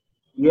hoje.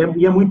 E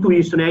é muito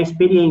isso, né? A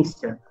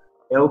experiência.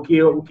 É o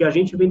que a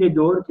gente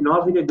vendedor, que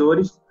nós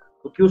vendedores,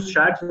 o que os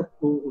sharks,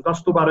 os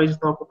nossos tubarões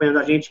estão acompanhando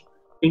a gente,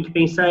 tem que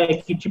pensar é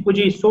que tipo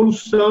de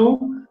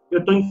solução eu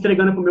estou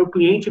entregando para o meu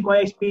cliente, qual é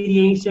a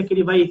experiência que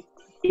ele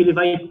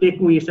vai ter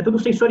com isso. É tudo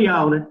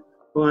sensorial, né?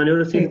 A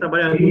neurociência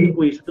trabalha muito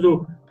com isso.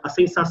 Tudo a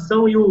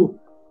sensação e o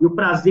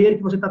prazer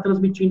que você está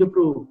transmitindo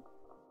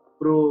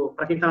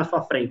para quem está na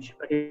sua frente.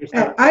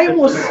 A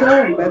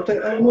emoção, Beto,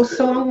 a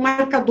emoção é um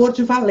marcador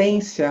de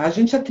valência. A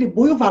gente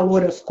atribui o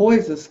valor às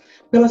coisas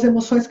pelas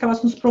emoções que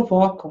elas nos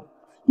provocam.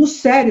 No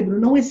cérebro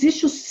não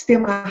existe o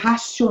sistema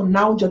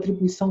racional de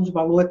atribuição de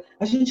valor.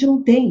 A gente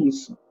não tem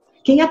isso.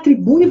 Quem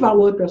atribui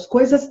valor para as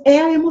coisas é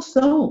a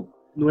emoção.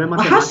 Não é A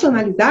matemática.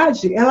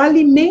 racionalidade, ela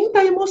alimenta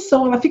a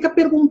emoção, ela fica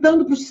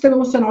perguntando para o sistema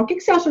emocional, o que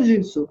você acha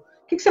disso?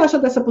 O que você acha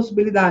dessa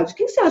possibilidade? O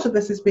que você acha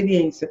dessa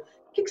experiência?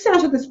 O que você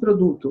acha desse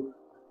produto?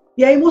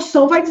 E a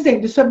emoção vai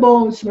dizendo, isso é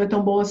bom, isso não é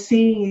tão bom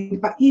assim,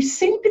 e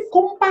sempre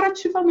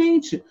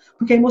comparativamente,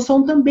 porque a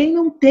emoção também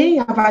não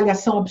tem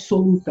avaliação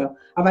absoluta,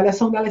 a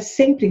avaliação dela é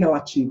sempre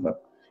relativa.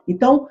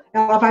 Então,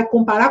 ela vai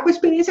comparar com a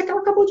experiência que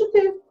ela acabou de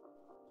ter,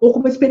 ou com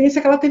uma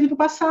experiência que ela teve no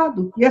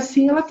passado, e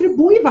assim ela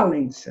atribui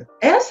valência.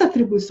 Essa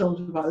atribuição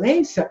de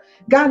valência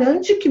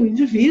garante que o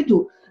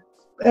indivíduo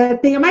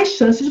tenha mais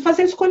chance de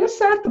fazer a escolha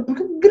certa,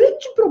 porque o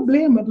grande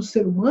problema do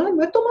ser humano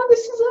é tomar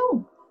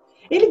decisão.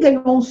 Ele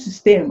ganhou um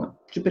sistema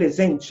de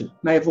presente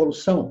na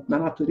evolução, na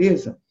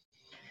natureza,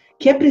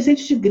 que é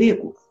presente de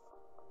grego.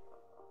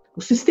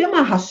 O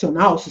sistema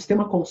racional, o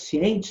sistema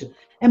consciente,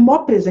 é mó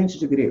presente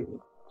de grego.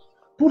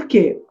 Por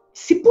quê?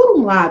 Se por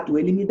um lado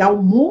ele me dá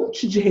um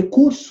monte de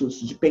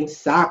recursos de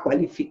pensar,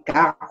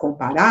 qualificar,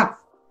 comparar,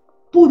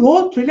 por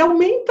outro ele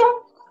aumenta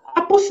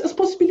as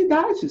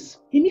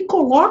possibilidades e me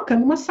coloca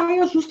numa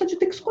saia justa de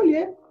ter que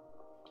escolher.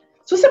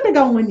 Se você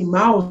pegar um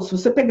animal, se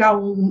você pegar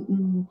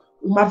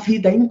uma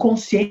vida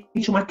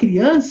inconsciente, uma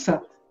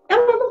criança,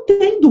 ela não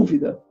tem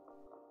dúvida.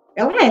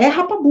 Ela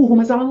erra para burro,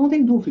 mas ela não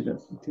tem dúvida,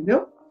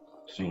 entendeu?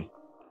 Sim.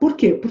 Por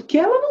quê? Porque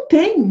ela não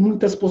tem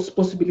muitas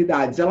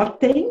possibilidades. Ela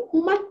tem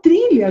uma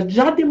trilha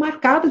já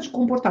demarcada de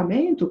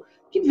comportamento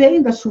que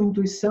vem da sua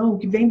intuição,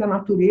 que vem da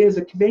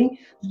natureza, que vem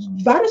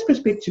de várias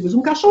perspectivas.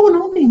 Um cachorro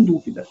não tem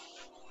dúvida.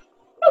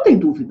 Não tem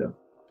dúvida.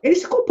 Ele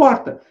se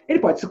comporta. Ele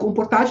pode se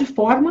comportar de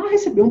forma a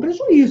receber um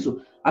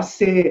prejuízo, a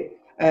ser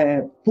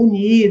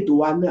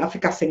punido, a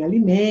ficar sem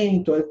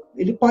alimento.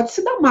 Ele pode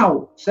se dar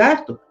mal,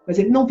 certo? Mas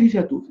ele não vive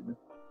a dúvida.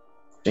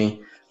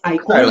 Sim. Aí,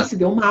 quando ele se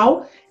deu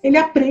mal, ele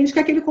aprende que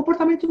aquele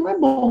comportamento não é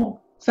bom,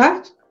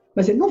 certo?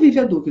 Mas ele não vive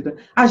a dúvida.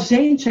 A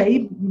gente é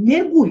aí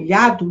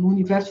mergulhado no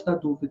universo da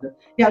dúvida.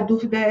 E a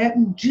dúvida é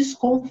um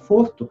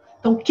desconforto.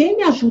 Então, quem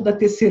me ajuda a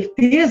ter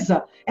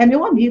certeza é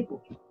meu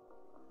amigo.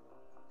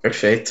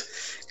 Perfeito.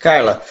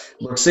 Carla,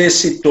 você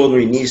citou no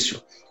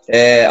início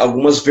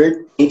algumas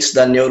vertentes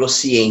da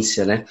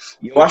neurociência, né?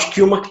 E eu acho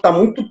que uma que está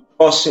muito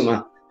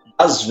próxima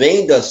das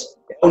vendas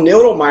é o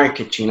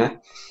neuromarketing, né?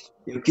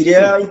 Eu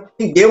queria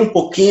entender um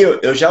pouquinho,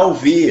 eu já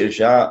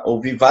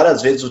ouvi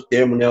várias vezes o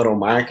termo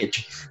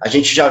neuromarketing. A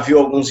gente já viu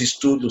alguns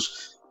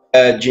estudos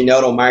de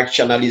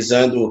neuromarketing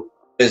analisando,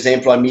 por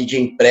exemplo, a mídia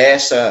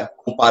impressa,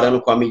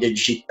 comparando com a mídia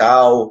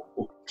digital,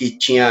 o que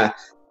tinha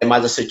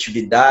mais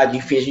assertividade.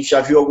 Enfim, a gente já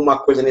viu alguma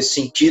coisa nesse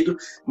sentido,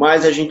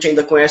 mas a gente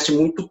ainda conhece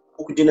muito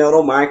pouco de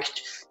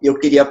neuromarketing e eu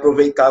queria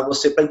aproveitar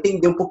você para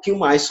entender um pouquinho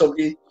mais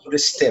sobre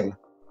esse tema.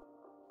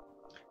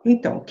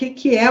 Então, o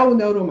que é o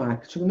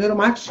neuromarketing? O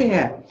neuromarketing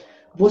é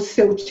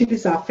você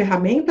utilizar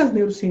ferramentas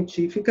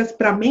neurocientíficas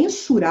para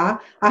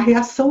mensurar a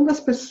reação das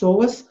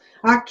pessoas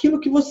àquilo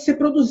que você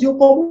produziu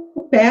como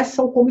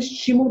peça ou como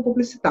estímulo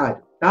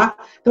publicitário, tá?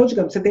 Então,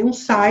 digamos, você tem um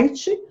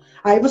site,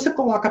 aí você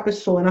coloca a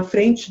pessoa na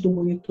frente do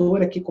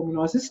monitor, aqui como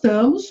nós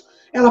estamos,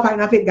 ela vai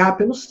navegar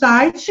pelo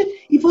site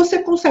e você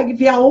consegue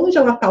ver aonde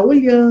ela está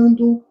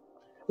olhando,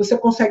 você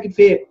consegue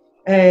ver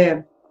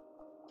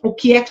o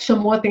que é que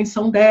chamou a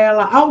atenção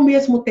dela, ao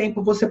mesmo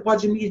tempo você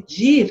pode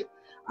medir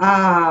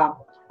a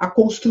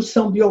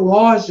construção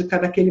biológica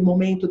daquele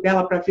momento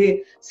dela para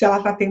ver se ela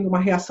está tendo uma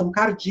reação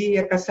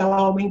cardíaca, se ela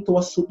aumentou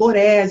a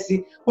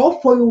sudorese,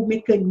 qual foi o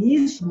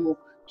mecanismo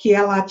que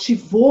ela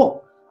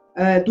ativou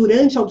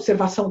durante a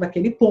observação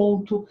daquele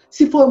ponto,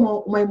 se foi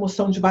uma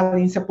emoção de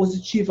valência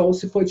positiva ou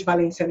se foi de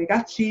valência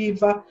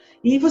negativa.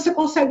 E você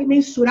consegue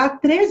mensurar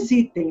 3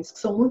 itens que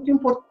são muito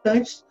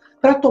importantes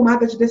para a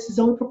tomada de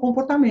decisão e para o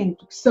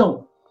comportamento, que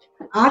são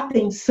a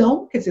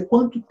atenção, quer dizer,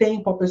 quanto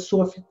tempo a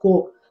pessoa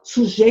ficou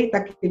sujeita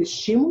àquele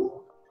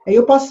estímulo. Aí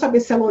eu posso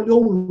saber se ela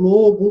olhou o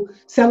logo,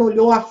 se ela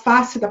olhou a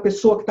face da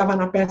pessoa que estava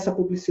na peça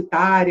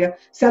publicitária,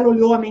 se ela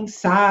olhou a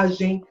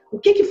mensagem, o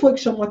que foi que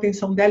chamou a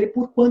atenção dela e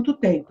por quanto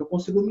tempo. Eu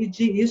consigo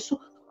medir isso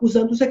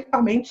usando os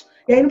equipamentos.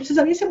 E aí não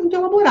precisa nem ser muito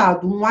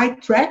elaborado. Um eye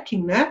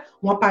tracking, né?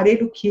 Um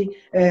aparelho que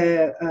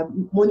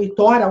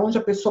monitora onde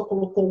a pessoa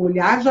colocou o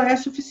olhar já é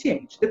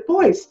suficiente.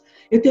 Depois,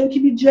 eu tenho que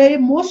medir a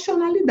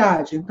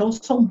emocionalidade. Então,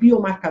 são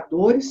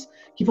biomarcadores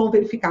que vão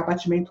verificar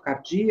batimento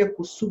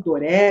cardíaco,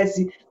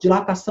 sudorese,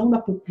 dilatação da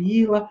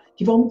pupila,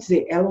 que vão me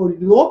dizer, ela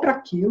olhou para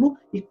aquilo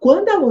e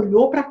quando ela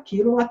olhou para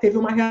aquilo, ela teve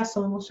uma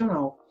reação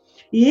emocional.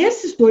 E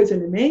esses 2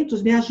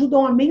 elementos me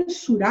ajudam a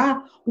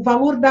mensurar o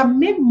valor da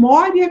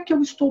memória que eu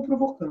estou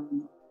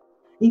provocando.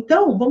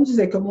 Então, vamos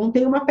dizer que eu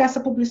montei uma peça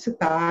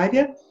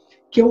publicitária,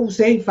 que eu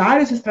usei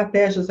várias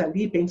estratégias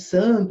ali,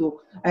 pensando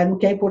no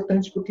que é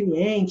importante para o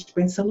cliente,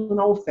 pensando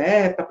na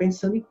oferta,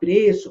 pensando em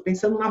preço,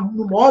 pensando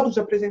no modo de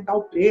apresentar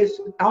o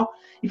preço e tal.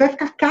 E vai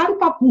ficar caro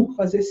para burro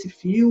fazer esse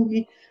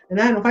filme,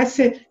 né? Não vai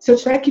ser, se eu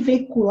tiver que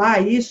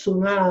veicular isso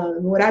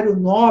no horário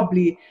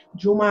nobre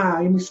de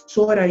uma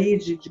emissora aí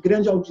de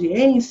grande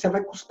audiência,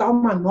 vai custar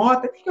uma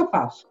nota. O que eu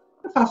faço?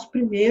 Eu faço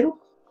primeiro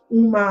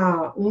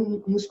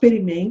um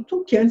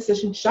experimento que antes a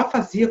gente já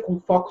fazia com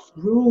focus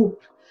group,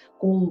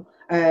 com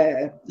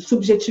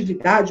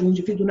subjetividade, o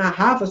indivíduo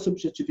narrava a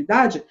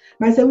subjetividade,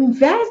 mas ao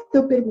invés de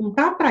eu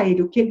perguntar para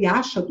ele o que ele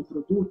acha do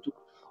produto,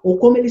 ou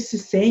como ele se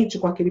sente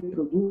com aquele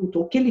produto,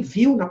 ou o que ele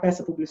viu na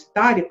peça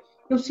publicitária,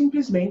 eu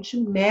simplesmente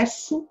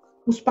meço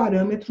os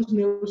parâmetros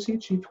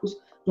neurocientíficos,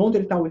 de onde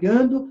ele está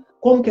olhando,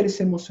 como que ele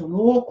se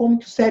emocionou, como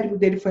que o cérebro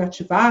dele foi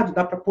ativado,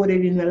 dá para pôr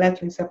ele no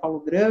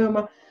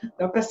eletroencefalograma,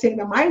 dá para ser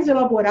ainda mais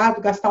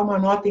elaborado, gastar uma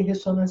nota em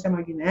ressonância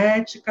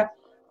magnética,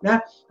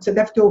 né? Você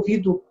deve ter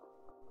ouvido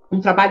um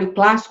trabalho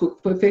clássico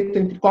que foi feito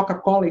entre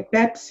Coca-Cola e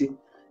Pepsi.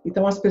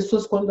 Então, as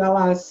pessoas, quando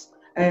elas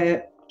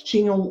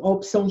tinham a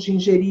opção de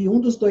ingerir um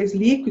dos dois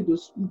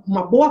líquidos,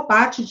 uma boa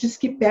parte diz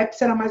que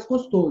Pepsi era mais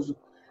gostoso.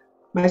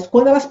 Mas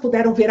quando elas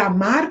puderam ver a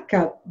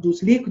marca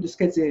dos líquidos,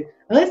 quer dizer,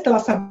 antes de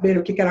elas saberem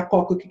o que era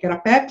Coca e o que era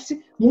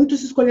Pepsi,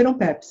 muitos escolheram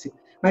Pepsi.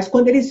 Mas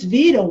quando eles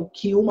viram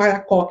que uma era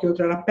Coca e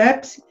outra era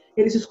Pepsi,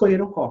 eles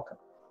escolheram Coca.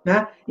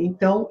 Né?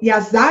 Então, e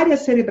as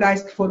áreas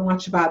cerebrais que foram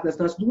ativadas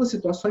nas duas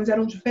situações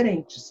eram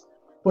diferentes.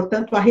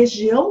 Portanto, a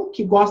região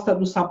que gosta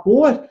do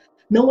sabor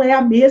não é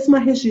a mesma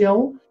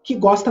região que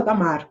gosta da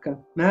marca,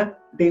 né,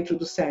 dentro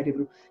do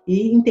cérebro.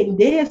 E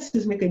entender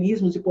esses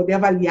mecanismos e poder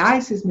avaliar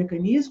esses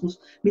mecanismos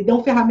me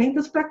dão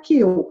ferramentas para que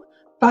eu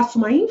faça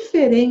uma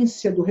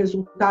inferência do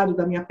resultado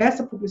da minha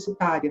peça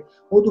publicitária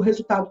ou do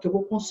resultado que eu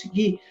vou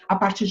conseguir a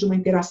partir de uma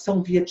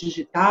interação via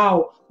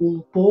digital, um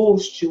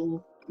post,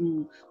 um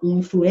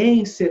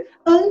influencer,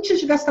 antes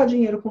de gastar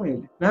dinheiro com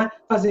ele, né?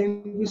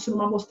 Fazendo isso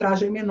numa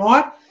amostragem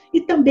menor e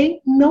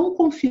também não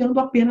confiando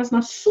apenas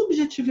na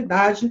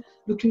subjetividade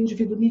do que o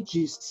indivíduo me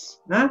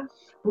diz, né?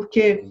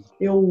 Porque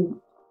eu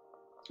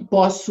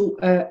posso,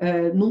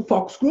 num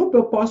focus group,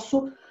 eu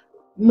posso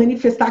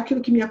manifestar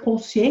aquilo que minha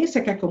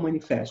consciência quer que eu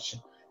manifeste.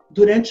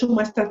 Durante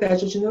uma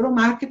estratégia de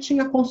neuromarketing,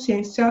 a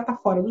consciência está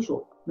fora do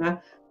jogo, né?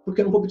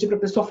 Porque eu não vou pedir para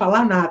a pessoa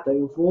falar nada,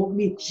 eu vou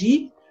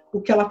medir o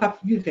que ela está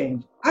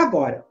vivendo.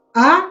 Agora,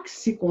 há que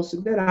se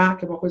considerar,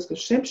 que é uma coisa que eu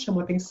sempre chamo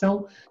a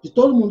atenção de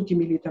todo mundo que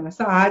milita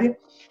nessa área,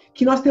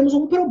 que nós temos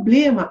um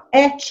problema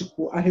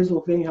ético a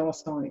resolver em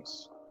relação a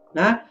isso,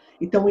 né?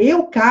 Então,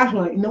 eu,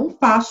 Carla, não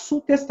faço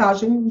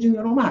testagem de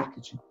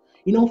neuromarketing.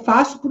 E não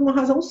faço por uma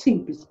razão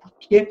simples,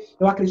 porque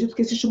eu acredito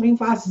que existe uma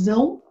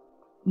invasão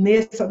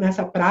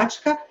nessa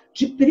prática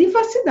de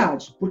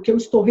privacidade, porque eu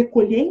estou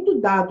recolhendo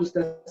dados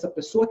dessa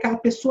pessoa que a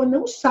pessoa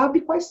não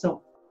sabe quais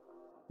são.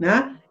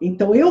 Né?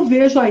 Então, eu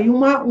vejo aí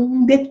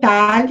um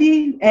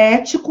detalhe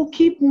ético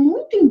que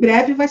muito em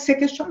breve vai ser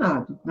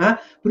questionado. Né?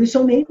 Por isso,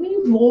 eu nem me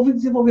envolvo em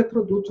desenvolver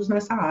produtos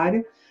nessa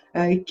área.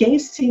 E quem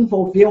se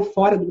envolveu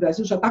fora do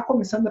Brasil já está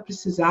começando a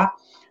precisar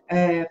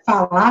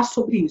falar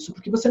sobre isso,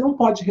 porque você não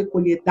pode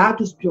recolher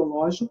dados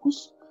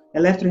biológicos,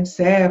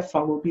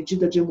 eletroencefalo,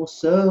 medida de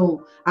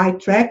emoção, eye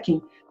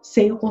tracking,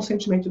 sem o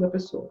consentimento da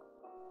pessoa.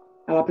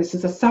 Ela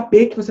precisa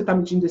saber que você está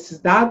medindo esses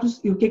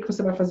dados e o que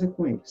você vai fazer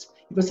com eles.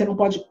 E você não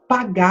pode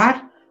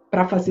pagar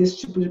para fazer esse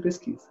tipo de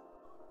pesquisa.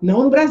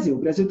 Não no Brasil. O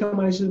Brasil tem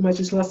uma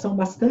legislação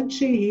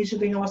bastante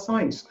rígida em relação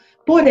a isso.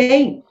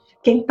 Porém,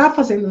 quem está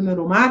fazendo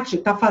neuromarketing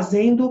está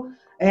fazendo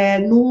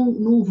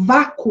num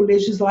vácuo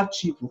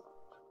legislativo,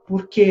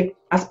 porque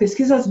as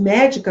pesquisas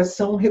médicas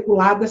são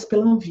reguladas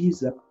pela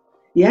Anvisa.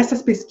 E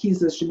essas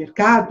pesquisas de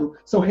mercado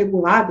são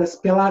reguladas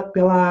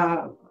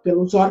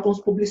pelos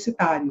órgãos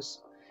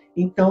publicitários.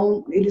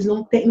 Então,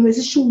 não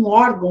existe um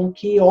órgão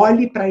que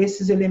olhe para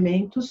esses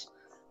elementos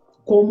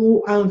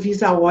como a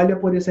Anvisa olha,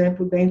 por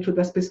exemplo, dentro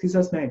das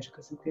pesquisas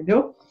médicas,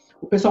 entendeu?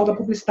 O pessoal da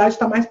publicidade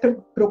está mais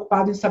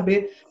preocupado em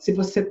saber se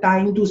você está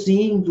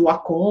induzindo a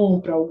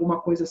compra,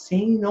 alguma coisa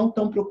assim, e não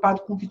tão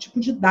preocupado com que tipo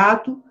de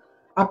dado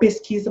a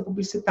pesquisa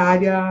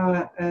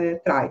publicitária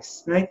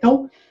traz. Né?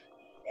 Então,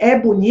 é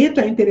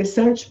bonito, é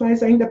interessante,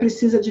 mas ainda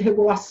precisa de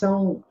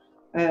regulação,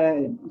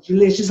 de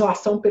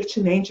legislação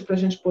pertinente para a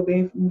gente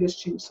poder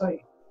investir nisso aí.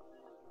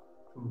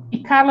 E,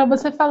 Carla,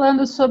 você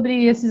falando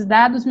sobre esses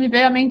dados, me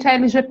veio à mente a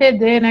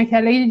LGPD, né, que é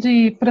a Lei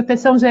de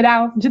Proteção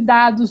Geral de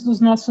Dados dos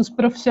nossos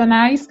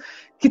profissionais,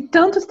 que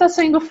tanto está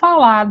sendo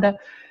falada.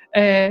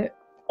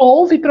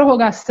 Houve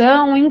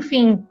prorrogação,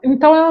 enfim.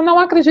 Então, eu não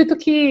acredito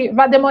que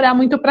vai demorar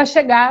muito para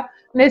chegar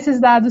nesses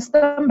dados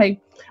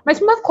também.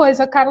 Mas uma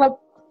coisa, Carla,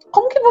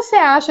 como que você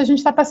acha, a gente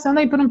está passando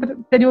aí por um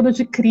período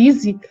de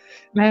crise,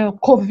 né? O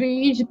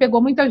Covid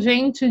pegou muita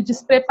gente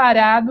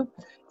despreparado,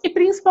 e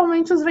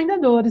principalmente os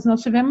vendedores.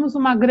 Nós tivemos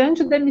uma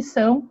grande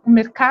demissão, o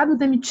mercado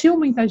demitiu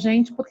muita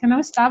gente porque não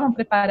estavam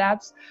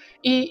preparados,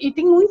 e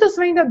tem muitos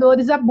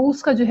vendedores à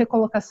busca de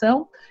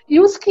recolocação,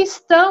 e os que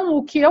estão,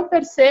 o que eu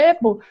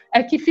percebo,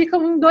 é que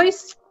ficam em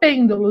dois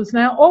pêndulos,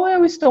 né? Ou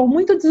eu estou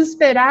muito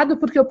desesperado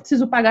porque eu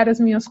preciso pagar as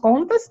minhas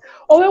contas,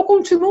 ou eu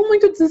continuo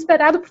muito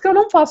desesperado porque eu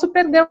não posso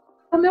perder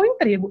o meu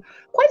emprego.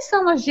 Quais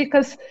são as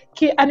dicas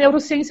que a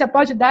neurociência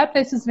pode dar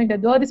para esses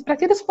vendedores para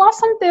que eles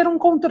possam ter um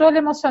controle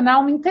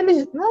emocional,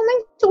 não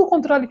nem o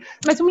controle,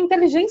 mas uma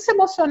inteligência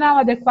emocional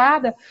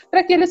adequada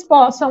para que eles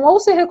possam ou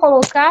se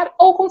recolocar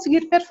ou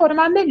conseguir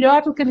performar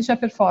melhor do que eles já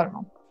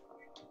performam?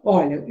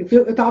 Olha,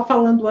 eu estava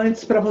falando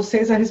antes para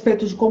vocês a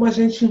respeito de como a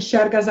gente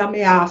enxerga as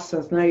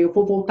ameaças, né? Eu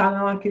vou voltar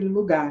naquele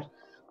lugar.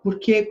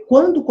 Porque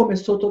quando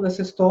começou toda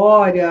essa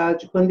história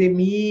de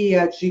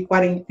pandemia, de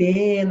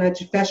quarentena,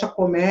 de fecha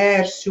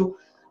comércio,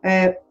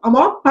 a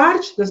maior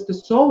parte das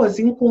pessoas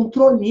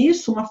encontrou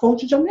nisso uma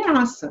fonte de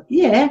ameaça.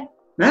 E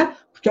né?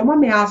 Porque é uma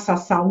ameaça à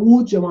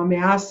saúde, é uma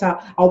ameaça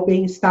ao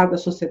bem-estar da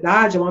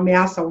sociedade, é uma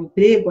ameaça ao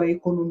emprego, à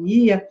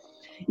economia.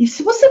 E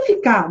se você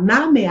ficar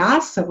na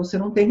ameaça, você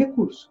não tem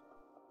recurso.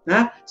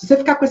 Né? Se você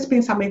ficar com esse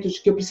pensamento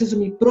de que eu preciso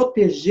me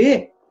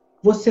proteger,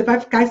 você vai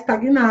ficar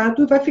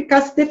estagnado e vai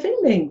ficar se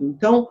defendendo.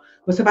 Então,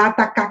 você vai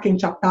atacar quem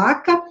te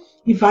ataca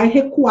e vai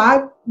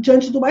recuar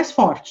diante do mais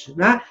forte.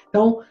 Né?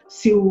 Então,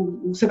 se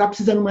você está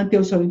precisando manter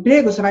o seu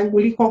emprego, você vai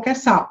engolir qualquer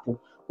sapo.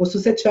 Ou se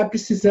você estiver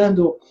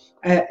precisando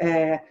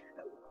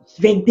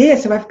vender,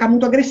 você vai ficar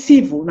muito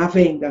agressivo na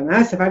venda.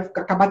 Né? Você vai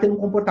acabar tendo um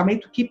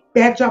comportamento que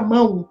perde a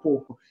mão um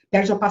pouco.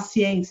 Perde a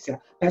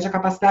paciência, perde a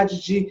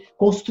capacidade de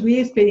construir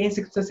a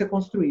experiência que precisa ser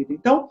construída.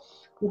 Então,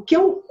 o que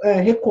eu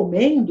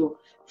recomendo,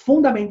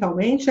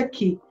 fundamentalmente, é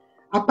que,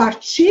 a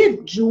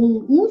partir de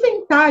um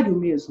inventário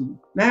mesmo,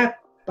 né,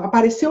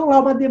 apareceu lá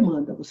uma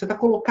demanda, você está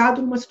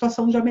colocado numa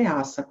situação de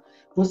ameaça,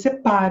 você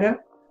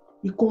para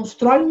e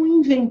constrói um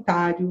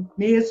inventário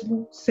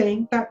mesmo,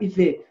 senta e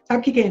vê. Sabe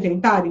o que é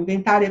inventário?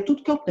 Inventário é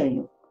tudo que eu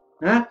tenho.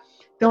 Né?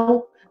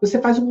 Então, você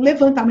faz um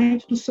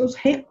levantamento dos seus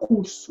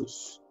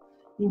recursos.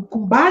 Com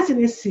base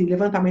nesse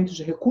levantamento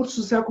de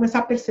recursos, você vai começar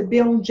a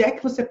perceber onde é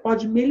que você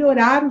pode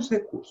melhorar os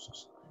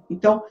recursos.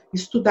 Então,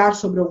 estudar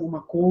sobre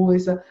alguma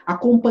coisa,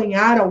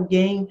 acompanhar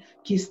alguém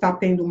que está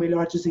tendo um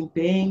melhor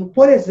desempenho.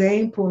 Por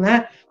exemplo,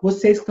 né,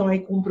 vocês que estão aí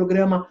com um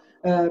programa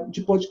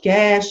de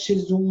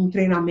podcasts, um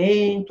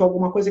treinamento,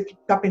 alguma coisa que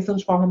está pensando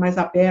de forma mais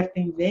aberta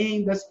em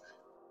vendas,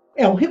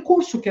 é um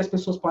recurso que as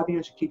pessoas podem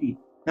adquirir.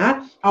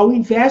 Né? Ao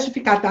invés de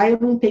ficar, eu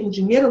não tenho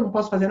dinheiro, eu não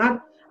posso fazer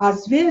nada,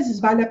 às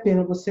vezes vale a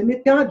pena você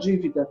meter uma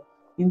dívida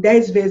em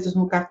 10 vezes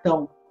no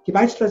cartão, que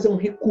vai te trazer um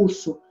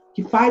recurso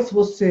que faz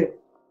você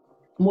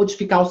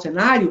modificar o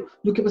cenário,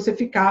 do que você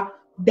ficar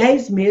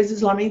 10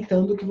 meses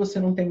lamentando que você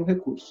não tem o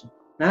recurso.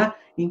 Né?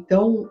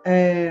 Então,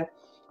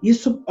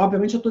 isso,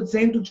 obviamente, eu estou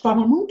dizendo de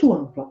forma muito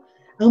ampla.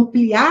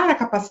 Ampliar a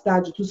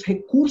capacidade dos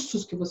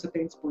recursos que você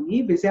tem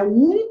disponíveis é o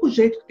único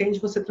jeito que tem de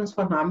você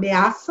transformar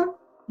ameaça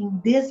em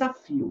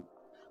desafio.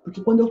 Porque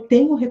quando eu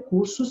tenho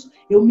recursos,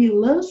 eu me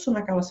lanço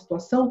naquela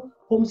situação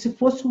como se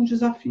fosse um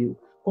desafio,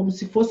 como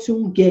se fosse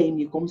um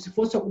game, como se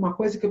fosse alguma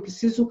coisa que eu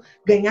preciso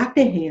ganhar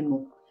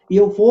terreno. E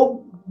eu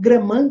vou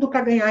gramando para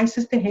ganhar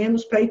esses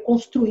terrenos, para ir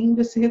construindo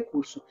esse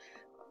recurso.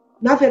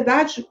 Na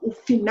verdade, o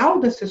final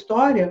dessa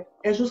história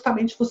é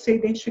justamente você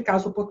identificar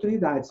as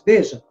oportunidades.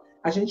 Veja,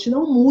 a gente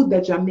não muda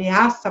de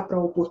ameaça para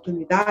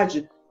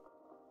oportunidade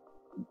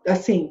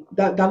assim,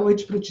 da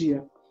noite para o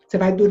dia. Você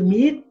vai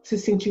dormir se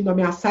sentindo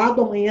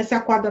ameaçado, amanhã você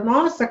acorda,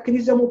 nossa, a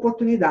crise é uma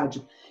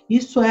oportunidade.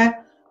 Isso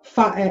é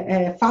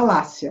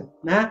falácia,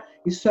 né?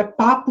 Isso é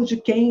papo de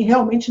quem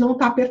realmente não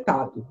está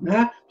apertado,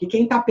 né? Porque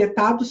quem está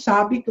apertado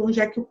sabe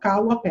onde é que o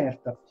calo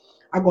aperta.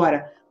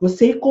 Agora,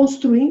 você ir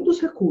construindo os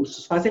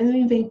recursos, fazendo um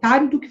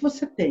inventário do que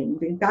você tem,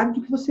 inventário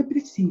do que você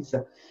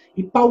precisa,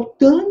 e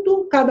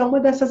pautando cada uma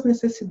dessas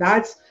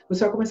necessidades,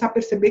 você vai começar a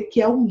perceber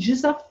que é um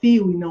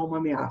desafio e não uma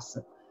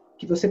ameaça.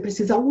 Que você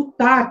precisa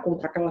lutar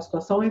contra aquela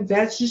situação ao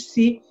invés de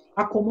se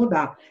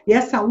acomodar. E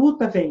essa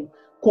luta vem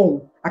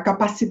com a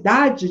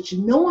capacidade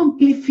de não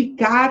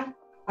amplificar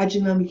a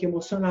dinâmica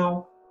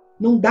emocional,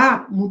 não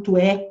dá muito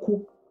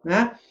eco,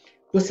 né?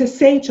 Você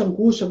sente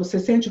angústia, você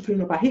sente frio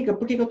na barriga,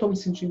 por que eu estou me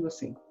sentindo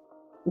assim?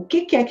 O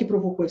que é que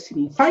provocou esse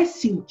mim? Faz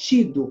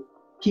sentido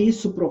que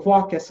isso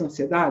provoque essa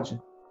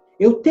ansiedade?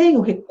 Eu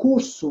tenho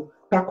recurso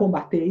para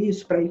combater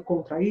isso, para ir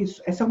contra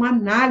isso? Essa é uma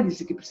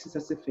análise que precisa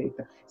ser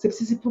feita. Você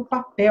precisa ir para o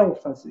papel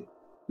fazer.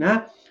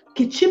 Né?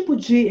 Que tipo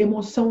de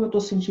emoção eu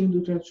estou sentindo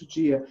durante o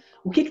dia?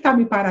 O que está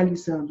me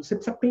paralisando? Você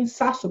precisa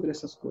pensar sobre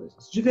essas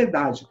coisas, de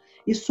verdade.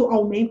 Isso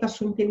aumenta a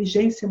sua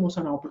inteligência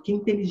emocional, porque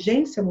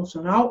inteligência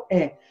emocional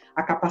é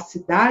a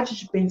capacidade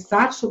de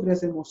pensar sobre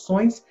as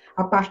emoções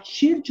a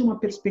partir de uma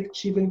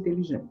perspectiva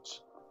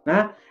inteligente.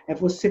 Né? É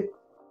você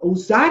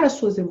usar as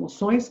suas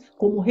emoções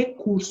como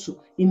recurso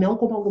e não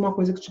como alguma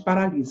coisa que te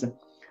paralisa.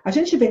 A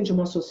gente vem de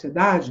uma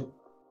sociedade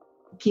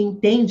que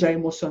entende a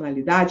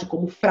emocionalidade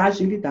como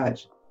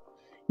fragilidade.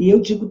 E eu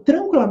digo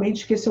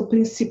tranquilamente que esse é o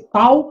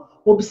principal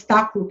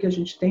obstáculo que a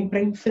gente tem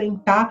para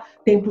enfrentar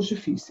tempos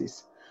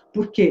difíceis.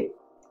 Porque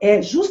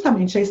é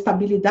justamente a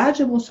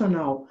estabilidade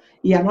emocional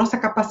e a nossa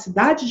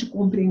capacidade de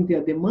compreender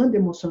a demanda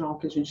emocional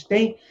que a gente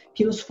tem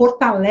que nos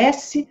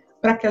fortalece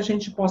para que a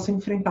gente possa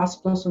enfrentar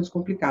situações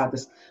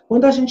complicadas.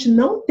 Quando a gente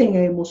não tem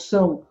a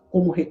emoção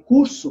como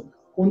recurso,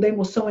 quando a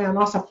emoção é a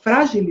nossa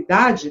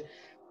fragilidade,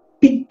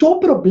 pintou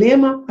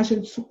problema, a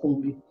gente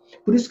sucumbe.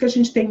 Por isso que a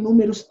gente tem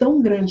números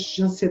tão grandes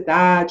de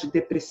ansiedade,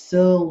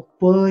 depressão,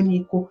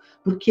 pânico,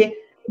 porque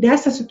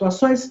nessas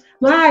situações,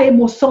 a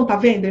emoção, tá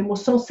vendo? A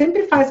emoção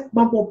sempre faz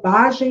uma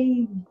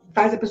bobagem e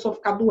faz a pessoa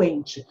ficar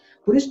doente.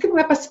 Por isso que não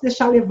é para se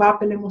deixar levar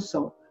pela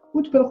emoção.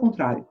 Muito pelo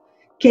contrário.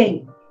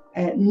 Quem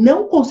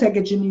não consegue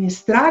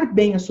administrar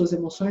bem as suas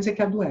emoções é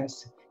que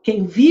adoece.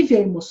 Quem vive a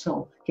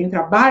emoção, quem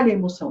trabalha a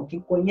emoção,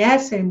 quem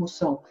conhece a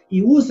emoção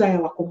e usa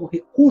ela como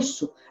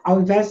recurso, ao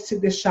invés de se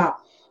deixar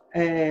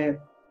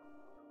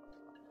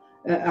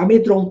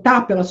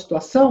amedrontar pela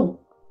situação,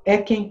 é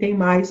quem tem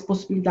mais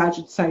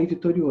possibilidade de sair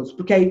vitorioso.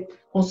 Porque aí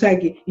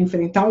consegue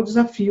enfrentar o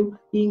desafio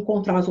e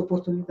encontrar as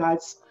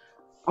oportunidades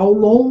ao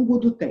longo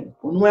do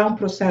tempo. Não é um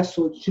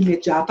processo de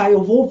imediato.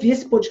 Eu vou ouvir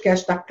esse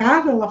podcast da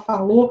Carla, ela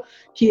falou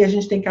que a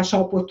gente tem que achar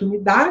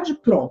oportunidade,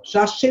 pronto,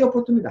 já achei a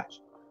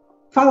oportunidade.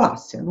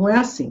 Falácia, não é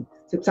assim.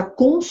 Você precisa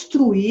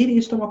construir, e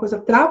isso é uma coisa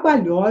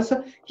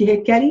trabalhosa, que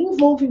requer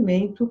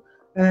envolvimento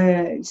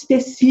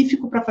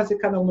específico para fazer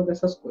cada uma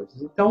dessas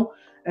coisas. Então,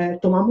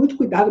 tomar muito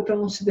cuidado para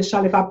não se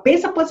deixar levar.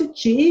 Pensa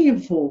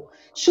positivo,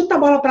 chuta a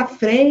bola para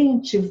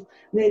frente,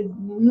 né?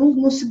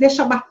 Não se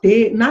deixa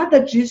bater. Nada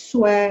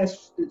disso é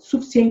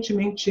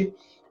suficientemente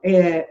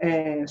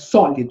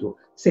sólido.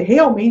 Você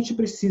realmente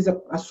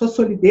precisa, a sua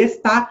solidez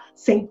está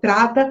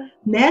centrada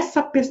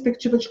nessa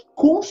perspectiva de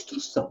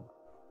construção.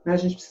 A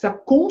gente precisa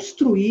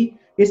construir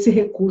esse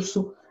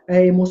recurso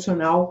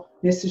emocional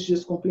nesses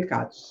dias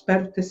complicados.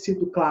 Espero ter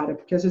sido clara,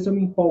 porque às vezes eu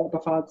me empolgo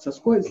para falar dessas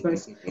coisas,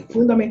 mas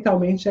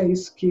fundamentalmente é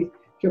isso que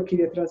eu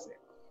queria trazer.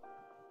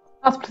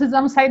 Nós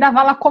precisamos sair da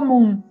vala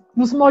comum,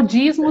 dos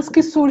modismos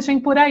que surgem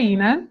por aí,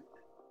 né?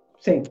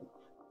 Sim.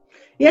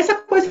 E essa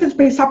coisa de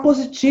pensar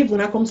positivo,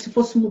 né? Como se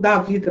fosse mudar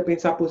a vida,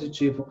 pensar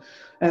positivo.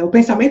 O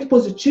pensamento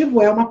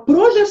positivo é uma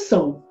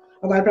projeção.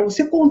 Agora, para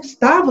você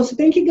conquistar, você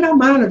tem que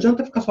gramar, não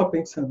adianta ficar só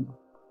pensando,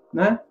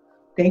 né?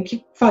 Tem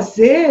que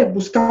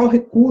buscar o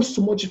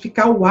recurso,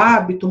 modificar o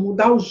hábito,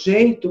 mudar o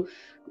jeito.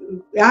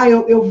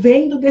 Eu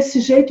vendo desse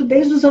jeito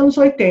desde os anos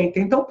 80,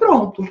 então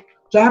pronto.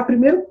 Já é o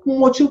primeiro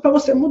motivo para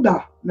você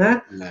mudar,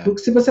 né? Do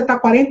que se você está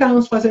 40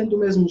 anos fazendo do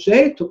mesmo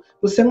jeito,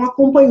 você não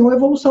acompanhou a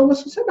evolução da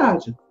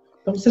sociedade.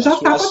 Então você já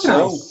está para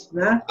trás,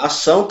 né? A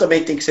ação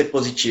também tem que ser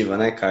positiva,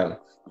 né, Carla?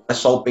 Não é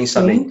só o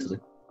pensamento. Sim.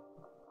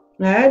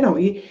 Não.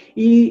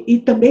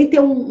 E também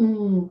ter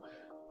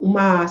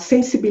uma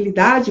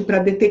sensibilidade para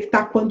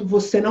detectar quando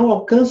você não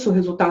alcança o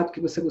resultado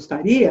que você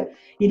gostaria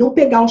e não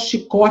pegar o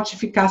chicote e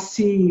ficar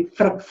se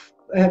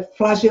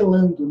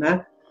flagelando,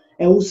 né?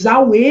 Usar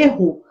o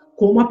erro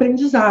como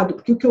aprendizado,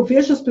 porque o que eu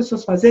vejo as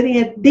pessoas fazerem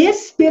é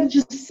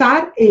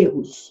desperdiçar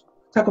erros.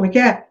 Sabe como é que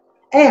é?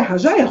 Erra,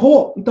 já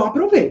errou, então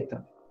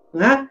aproveita,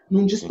 né?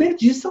 Não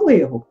desperdiça o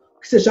erro,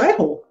 porque você já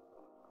errou,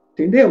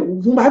 entendeu?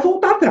 Não vai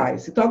voltar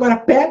atrás. Então agora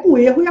pega o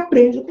erro e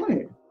aprende com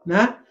ele,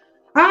 né?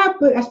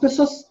 As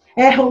pessoas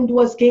erram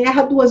quem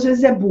erra 2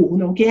 vezes é burro.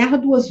 Não, quem erra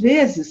 2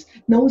 vezes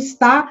não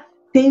está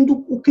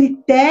tendo o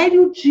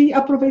critério de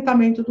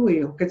aproveitamento do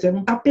erro. Quer dizer,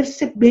 não está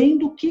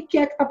percebendo o que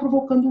é que está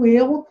provocando o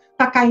erro,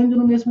 está caindo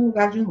no mesmo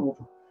lugar de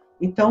novo.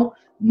 Então,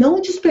 não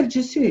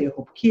desperdice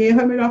erro, porque erro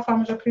é a melhor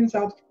forma de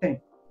aprendizado que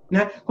tem,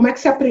 né? Como é que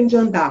você aprende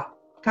a andar?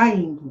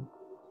 Caindo.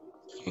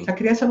 Se a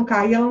criança não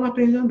cair, ela não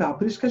aprende a andar.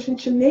 Por isso que a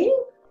gente nem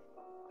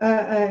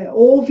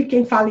ouve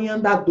quem fala em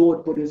andador,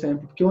 por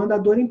exemplo, porque o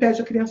andador impede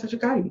a criança de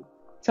cair.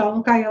 Se ela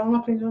não cair, ela não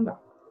aprende a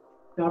andar.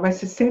 Ela vai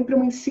ser sempre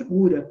uma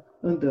insegura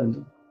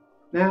andando,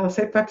 né? Ela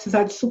sempre vai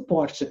precisar de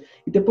suporte.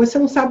 E depois você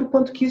não sabe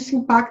quanto que isso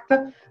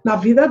impacta na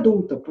vida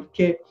adulta,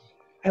 porque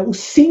o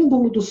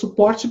símbolo do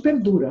suporte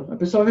perdura. A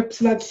pessoa vai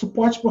precisar de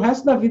suporte pro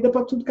resto da vida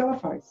para tudo que ela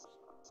faz.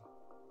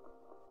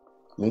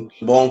 Muito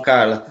bom,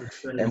 Carla.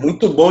 É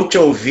muito bom te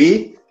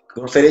ouvir.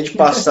 Gostaria de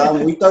passar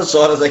muitas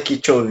horas aqui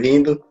te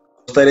ouvindo.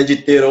 Gostaria de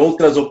ter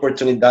outras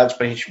oportunidades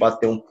para a gente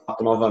bater um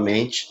papo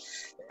novamente.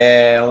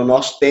 O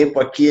nosso tempo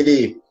aqui,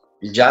 ele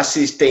já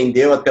se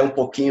estendeu até um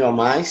pouquinho a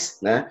mais,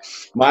 né?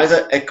 Mas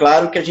é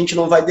claro que a gente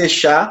não vai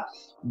deixar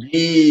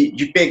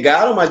de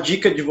pegar uma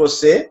dica de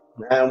você,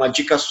 né? Uma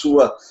dica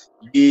sua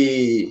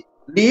de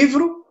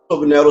livro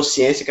sobre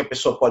neurociência que a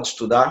pessoa pode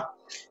estudar.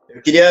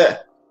 Eu queria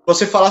que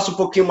você falasse um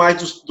pouquinho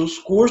mais dos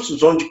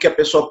cursos, onde que a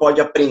pessoa pode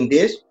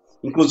aprender,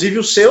 inclusive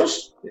os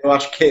seus. Eu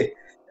acho que é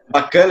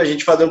bacana a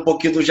gente fazer um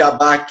pouquinho do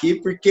jabá aqui,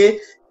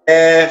 porque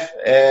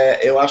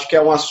eu acho que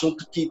é um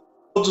assunto que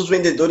todos os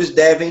vendedores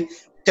devem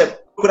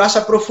procurar se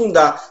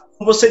aprofundar.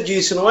 Como você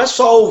disse, não é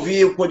só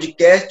ouvir o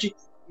podcast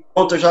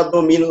enquanto eu já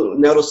domino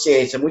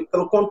neurociência, muito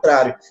pelo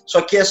contrário. Isso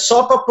aqui é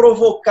só para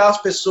provocar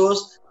as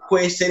pessoas a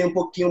conhecerem um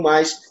pouquinho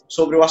mais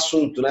sobre o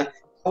assunto, né?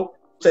 Então,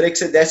 gostaria que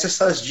você desse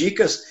essas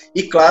dicas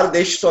e, claro,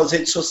 deixe suas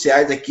redes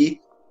sociais aqui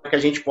para que a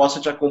gente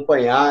possa te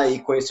acompanhar e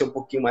conhecer um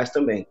pouquinho mais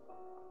também.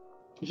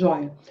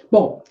 Joia.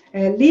 Bom,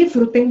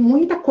 livro tem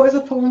muita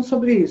coisa falando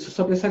sobre isso,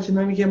 sobre essa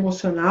dinâmica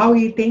emocional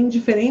e tem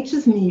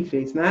diferentes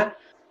níveis, né?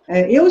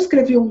 Eu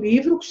escrevi um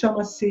livro que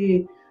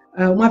chama-se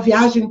Uma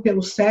Viagem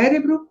pelo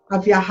Cérebro, a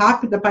Via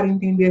Rápida para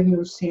Entender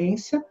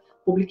Neurociência,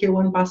 publiquei o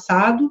ano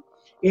passado.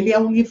 Ele é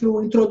um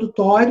livro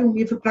introdutório, um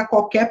livro para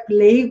qualquer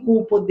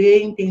leigo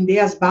poder entender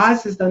as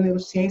bases da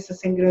neurociência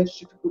sem grandes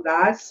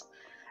dificuldades.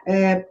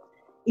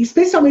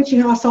 Especialmente em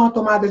relação à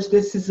tomada de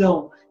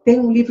decisão, tem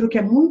um livro que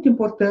é muito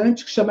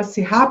importante, que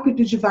chama-se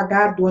Rápido e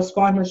Devagar, 2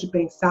 Formas de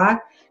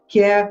Pensar,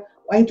 que é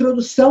a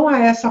introdução a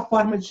essa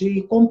forma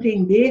de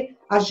compreender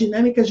as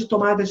dinâmicas de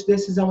tomada de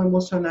decisão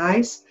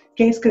emocionais.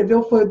 Quem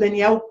escreveu foi o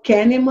Daniel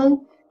Kahneman,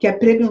 que é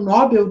prêmio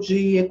Nobel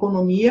de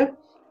Economia.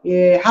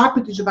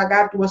 Rápido e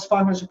Devagar, Duas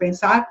Formas de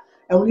Pensar.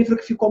 É um livro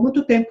que ficou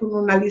muito tempo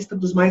na lista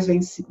dos mais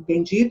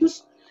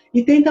vendidos.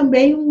 E tem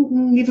também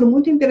um livro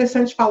muito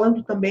interessante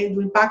falando também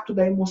do impacto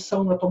da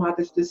emoção na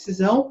tomada de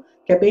decisão,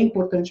 que é bem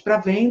importante para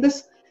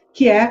vendas,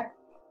 que é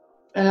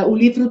o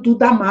livro do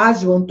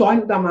Damasio,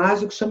 Antônio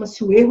Damasio, que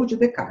chama-se O Erro de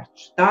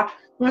Descartes. Tá?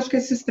 Eu acho que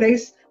esses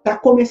três, para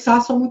começar,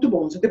 são muito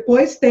bons.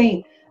 Depois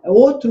tem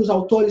outros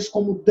autores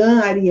como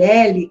Dan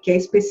Ariely, que é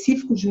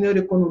específico de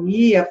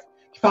neuroeconomia,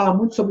 que fala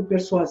muito sobre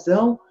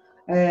persuasão,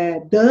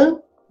 Dan,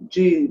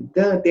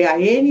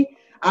 D-A-N,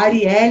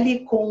 Ariely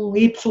com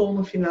Y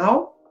no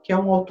final, que é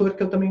um autor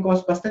que eu também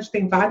gosto bastante,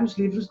 tem vários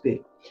livros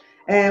dele.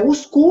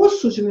 Os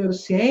cursos de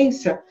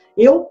neurociência,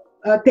 eu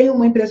tenho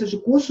uma empresa de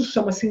cursos,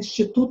 chama-se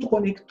Instituto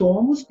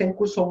Conectomos, tem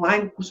curso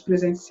online, curso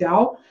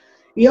presencial,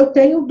 e eu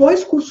tenho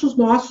 2 cursos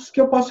nossos que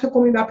eu posso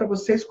recomendar para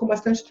vocês com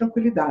bastante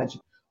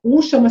tranquilidade.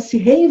 Um chama-se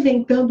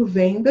Reinventando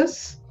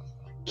Vendas,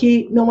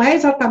 que não é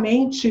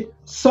exatamente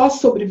só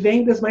sobre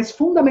vendas, mas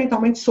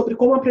fundamentalmente sobre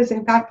como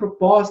apresentar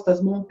propostas,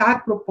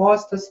 montar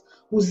propostas,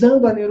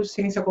 usando a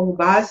neurociência como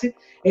base.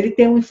 Ele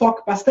tem um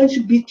enfoque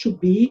bastante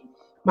B2B,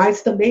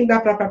 mas também dá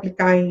para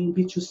aplicar em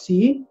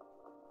B2C.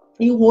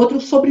 E o outro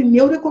sobre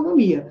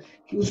neuroeconomia.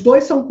 Os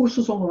 2 são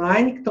cursos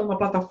online, que estão na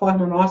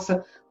plataforma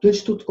nossa do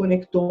Instituto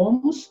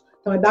Conectomos.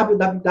 Então, é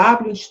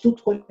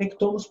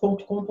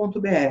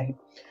www.institutoconectomos.com.br.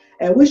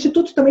 O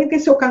Instituto também tem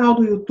seu canal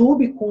do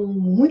YouTube com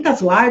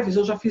muitas lives.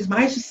 Eu já fiz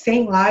mais de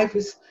 100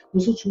 lives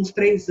nos últimos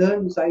 3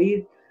 anos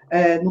aí,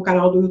 no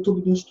canal do YouTube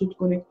do Instituto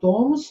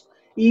Conectomos.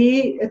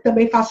 E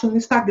também faço no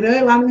Instagram.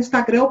 E lá no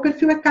Instagram o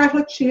perfil é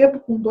Carla Tieppo,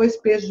 com 2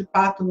 P's de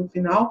pato no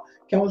final,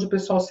 que é onde o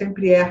pessoal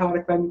sempre erra a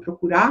hora que vai me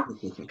procurar.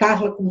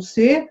 Carla com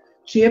C,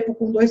 Tieppo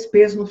com 2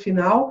 P's no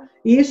final.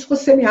 E isso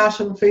você me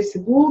acha no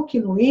Facebook,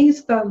 no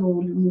Insta,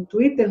 no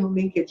Twitter, no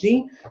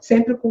LinkedIn,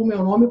 sempre com o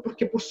meu nome,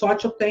 porque por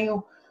sorte eu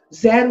tenho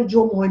 0 de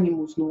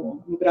homônimos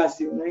no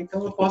Brasil, né?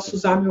 Então eu posso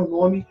usar meu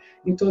nome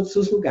em todos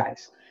os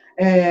lugares.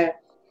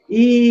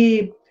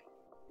 E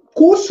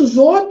cursos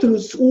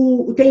outros,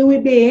 tem o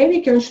IBN,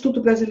 que é o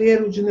Instituto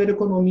Brasileiro de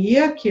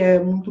Neuroeconomia, que é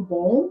muito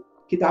bom,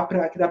 que dá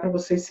para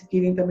vocês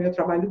seguirem também o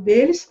trabalho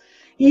deles.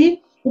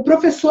 E o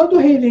professor do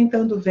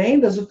Reinventando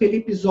Vendas, o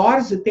Felipe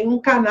Zorzi, tem um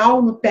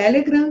canal no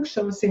Telegram que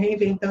chama-se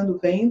Reinventando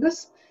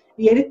Vendas,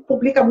 e ele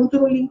publica muito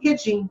no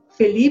LinkedIn.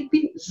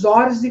 Felipe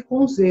Zorzi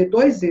com Z,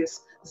 2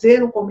 Zs. Z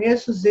no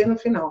começo, Z no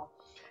final.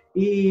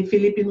 E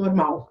Felipe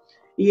normal.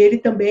 E ele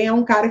também é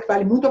um cara que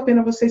vale muito a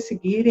pena vocês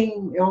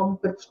seguirem. É um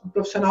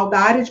profissional da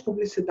área de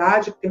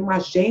publicidade, que tem uma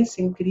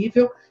agência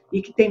incrível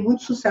e que tem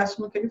muito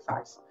sucesso no que ele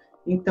faz.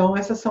 Então,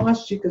 essas são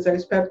as dicas. Eu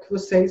espero que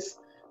vocês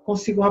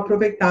consigam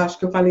aproveitar. Acho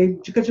que eu falei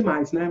dica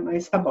demais, né?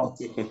 Mas tá bom.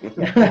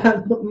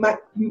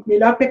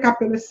 Melhor pecar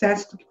pelo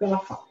excesso do que pela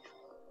falta.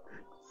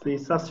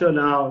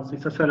 Sensacional,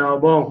 sensacional.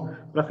 Bom,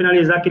 para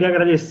finalizar, queria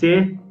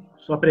agradecer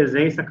sua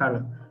presença,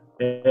 Carla.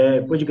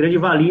 Foi de grande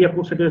valia,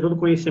 com certeza, todo o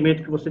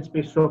conhecimento que você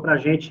dispensou para a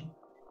gente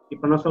e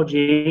para a nossa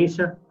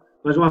audiência.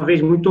 Mais uma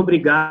vez, muito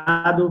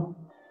obrigado.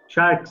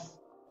 Sharks,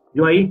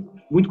 viu aí?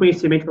 Muito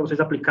conhecimento para vocês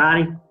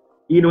aplicarem.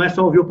 E não é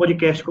só ouvir o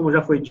podcast, como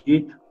já foi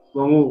dito.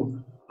 Vamos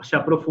se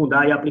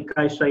aprofundar e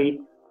aplicar isso aí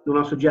no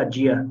nosso dia a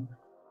dia.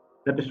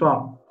 Né,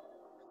 pessoal?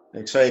 É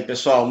isso aí,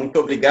 pessoal. Muito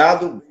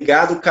obrigado.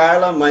 Obrigado,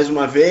 Carla, mais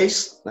uma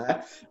vez. Né?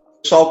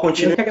 Pessoal,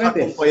 continue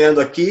acompanhando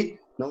aqui.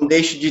 Não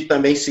deixe de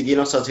também seguir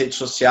nossas redes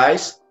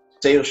sociais.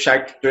 Sales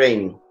Shark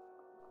Training.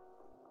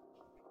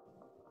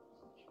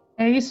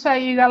 É isso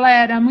aí,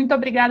 galera. Muito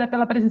obrigada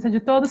pela presença de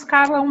todos.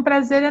 Carla, é um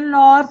prazer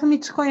enorme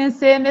te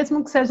conhecer,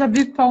 mesmo que seja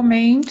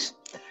virtualmente.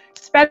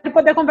 Espero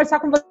poder conversar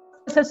com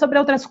você sobre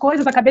outras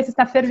coisas. A cabeça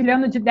está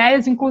fervilhando de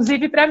ideias,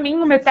 inclusive para mim,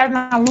 uma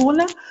eterna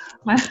aluna,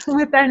 um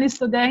eterno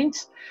estudante.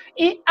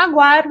 E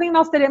aguardem,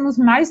 nós teremos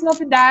mais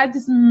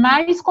novidades,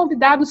 mais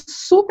convidados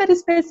super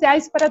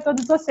especiais para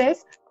todos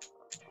vocês.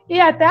 E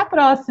até a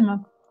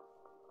próxima.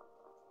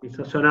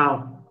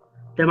 Sensacional.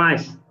 Até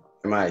mais.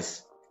 Até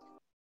mais.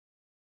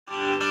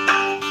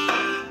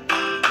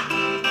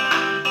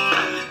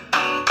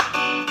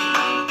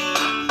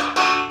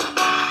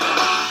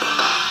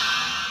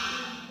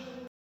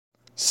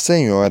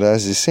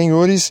 Senhoras e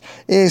senhores,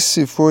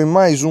 esse foi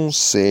mais um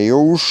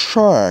Sales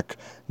Shark.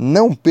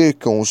 Não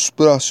percam os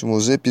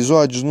próximos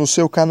episódios no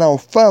seu canal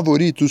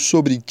favorito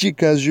sobre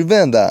dicas de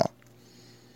venda.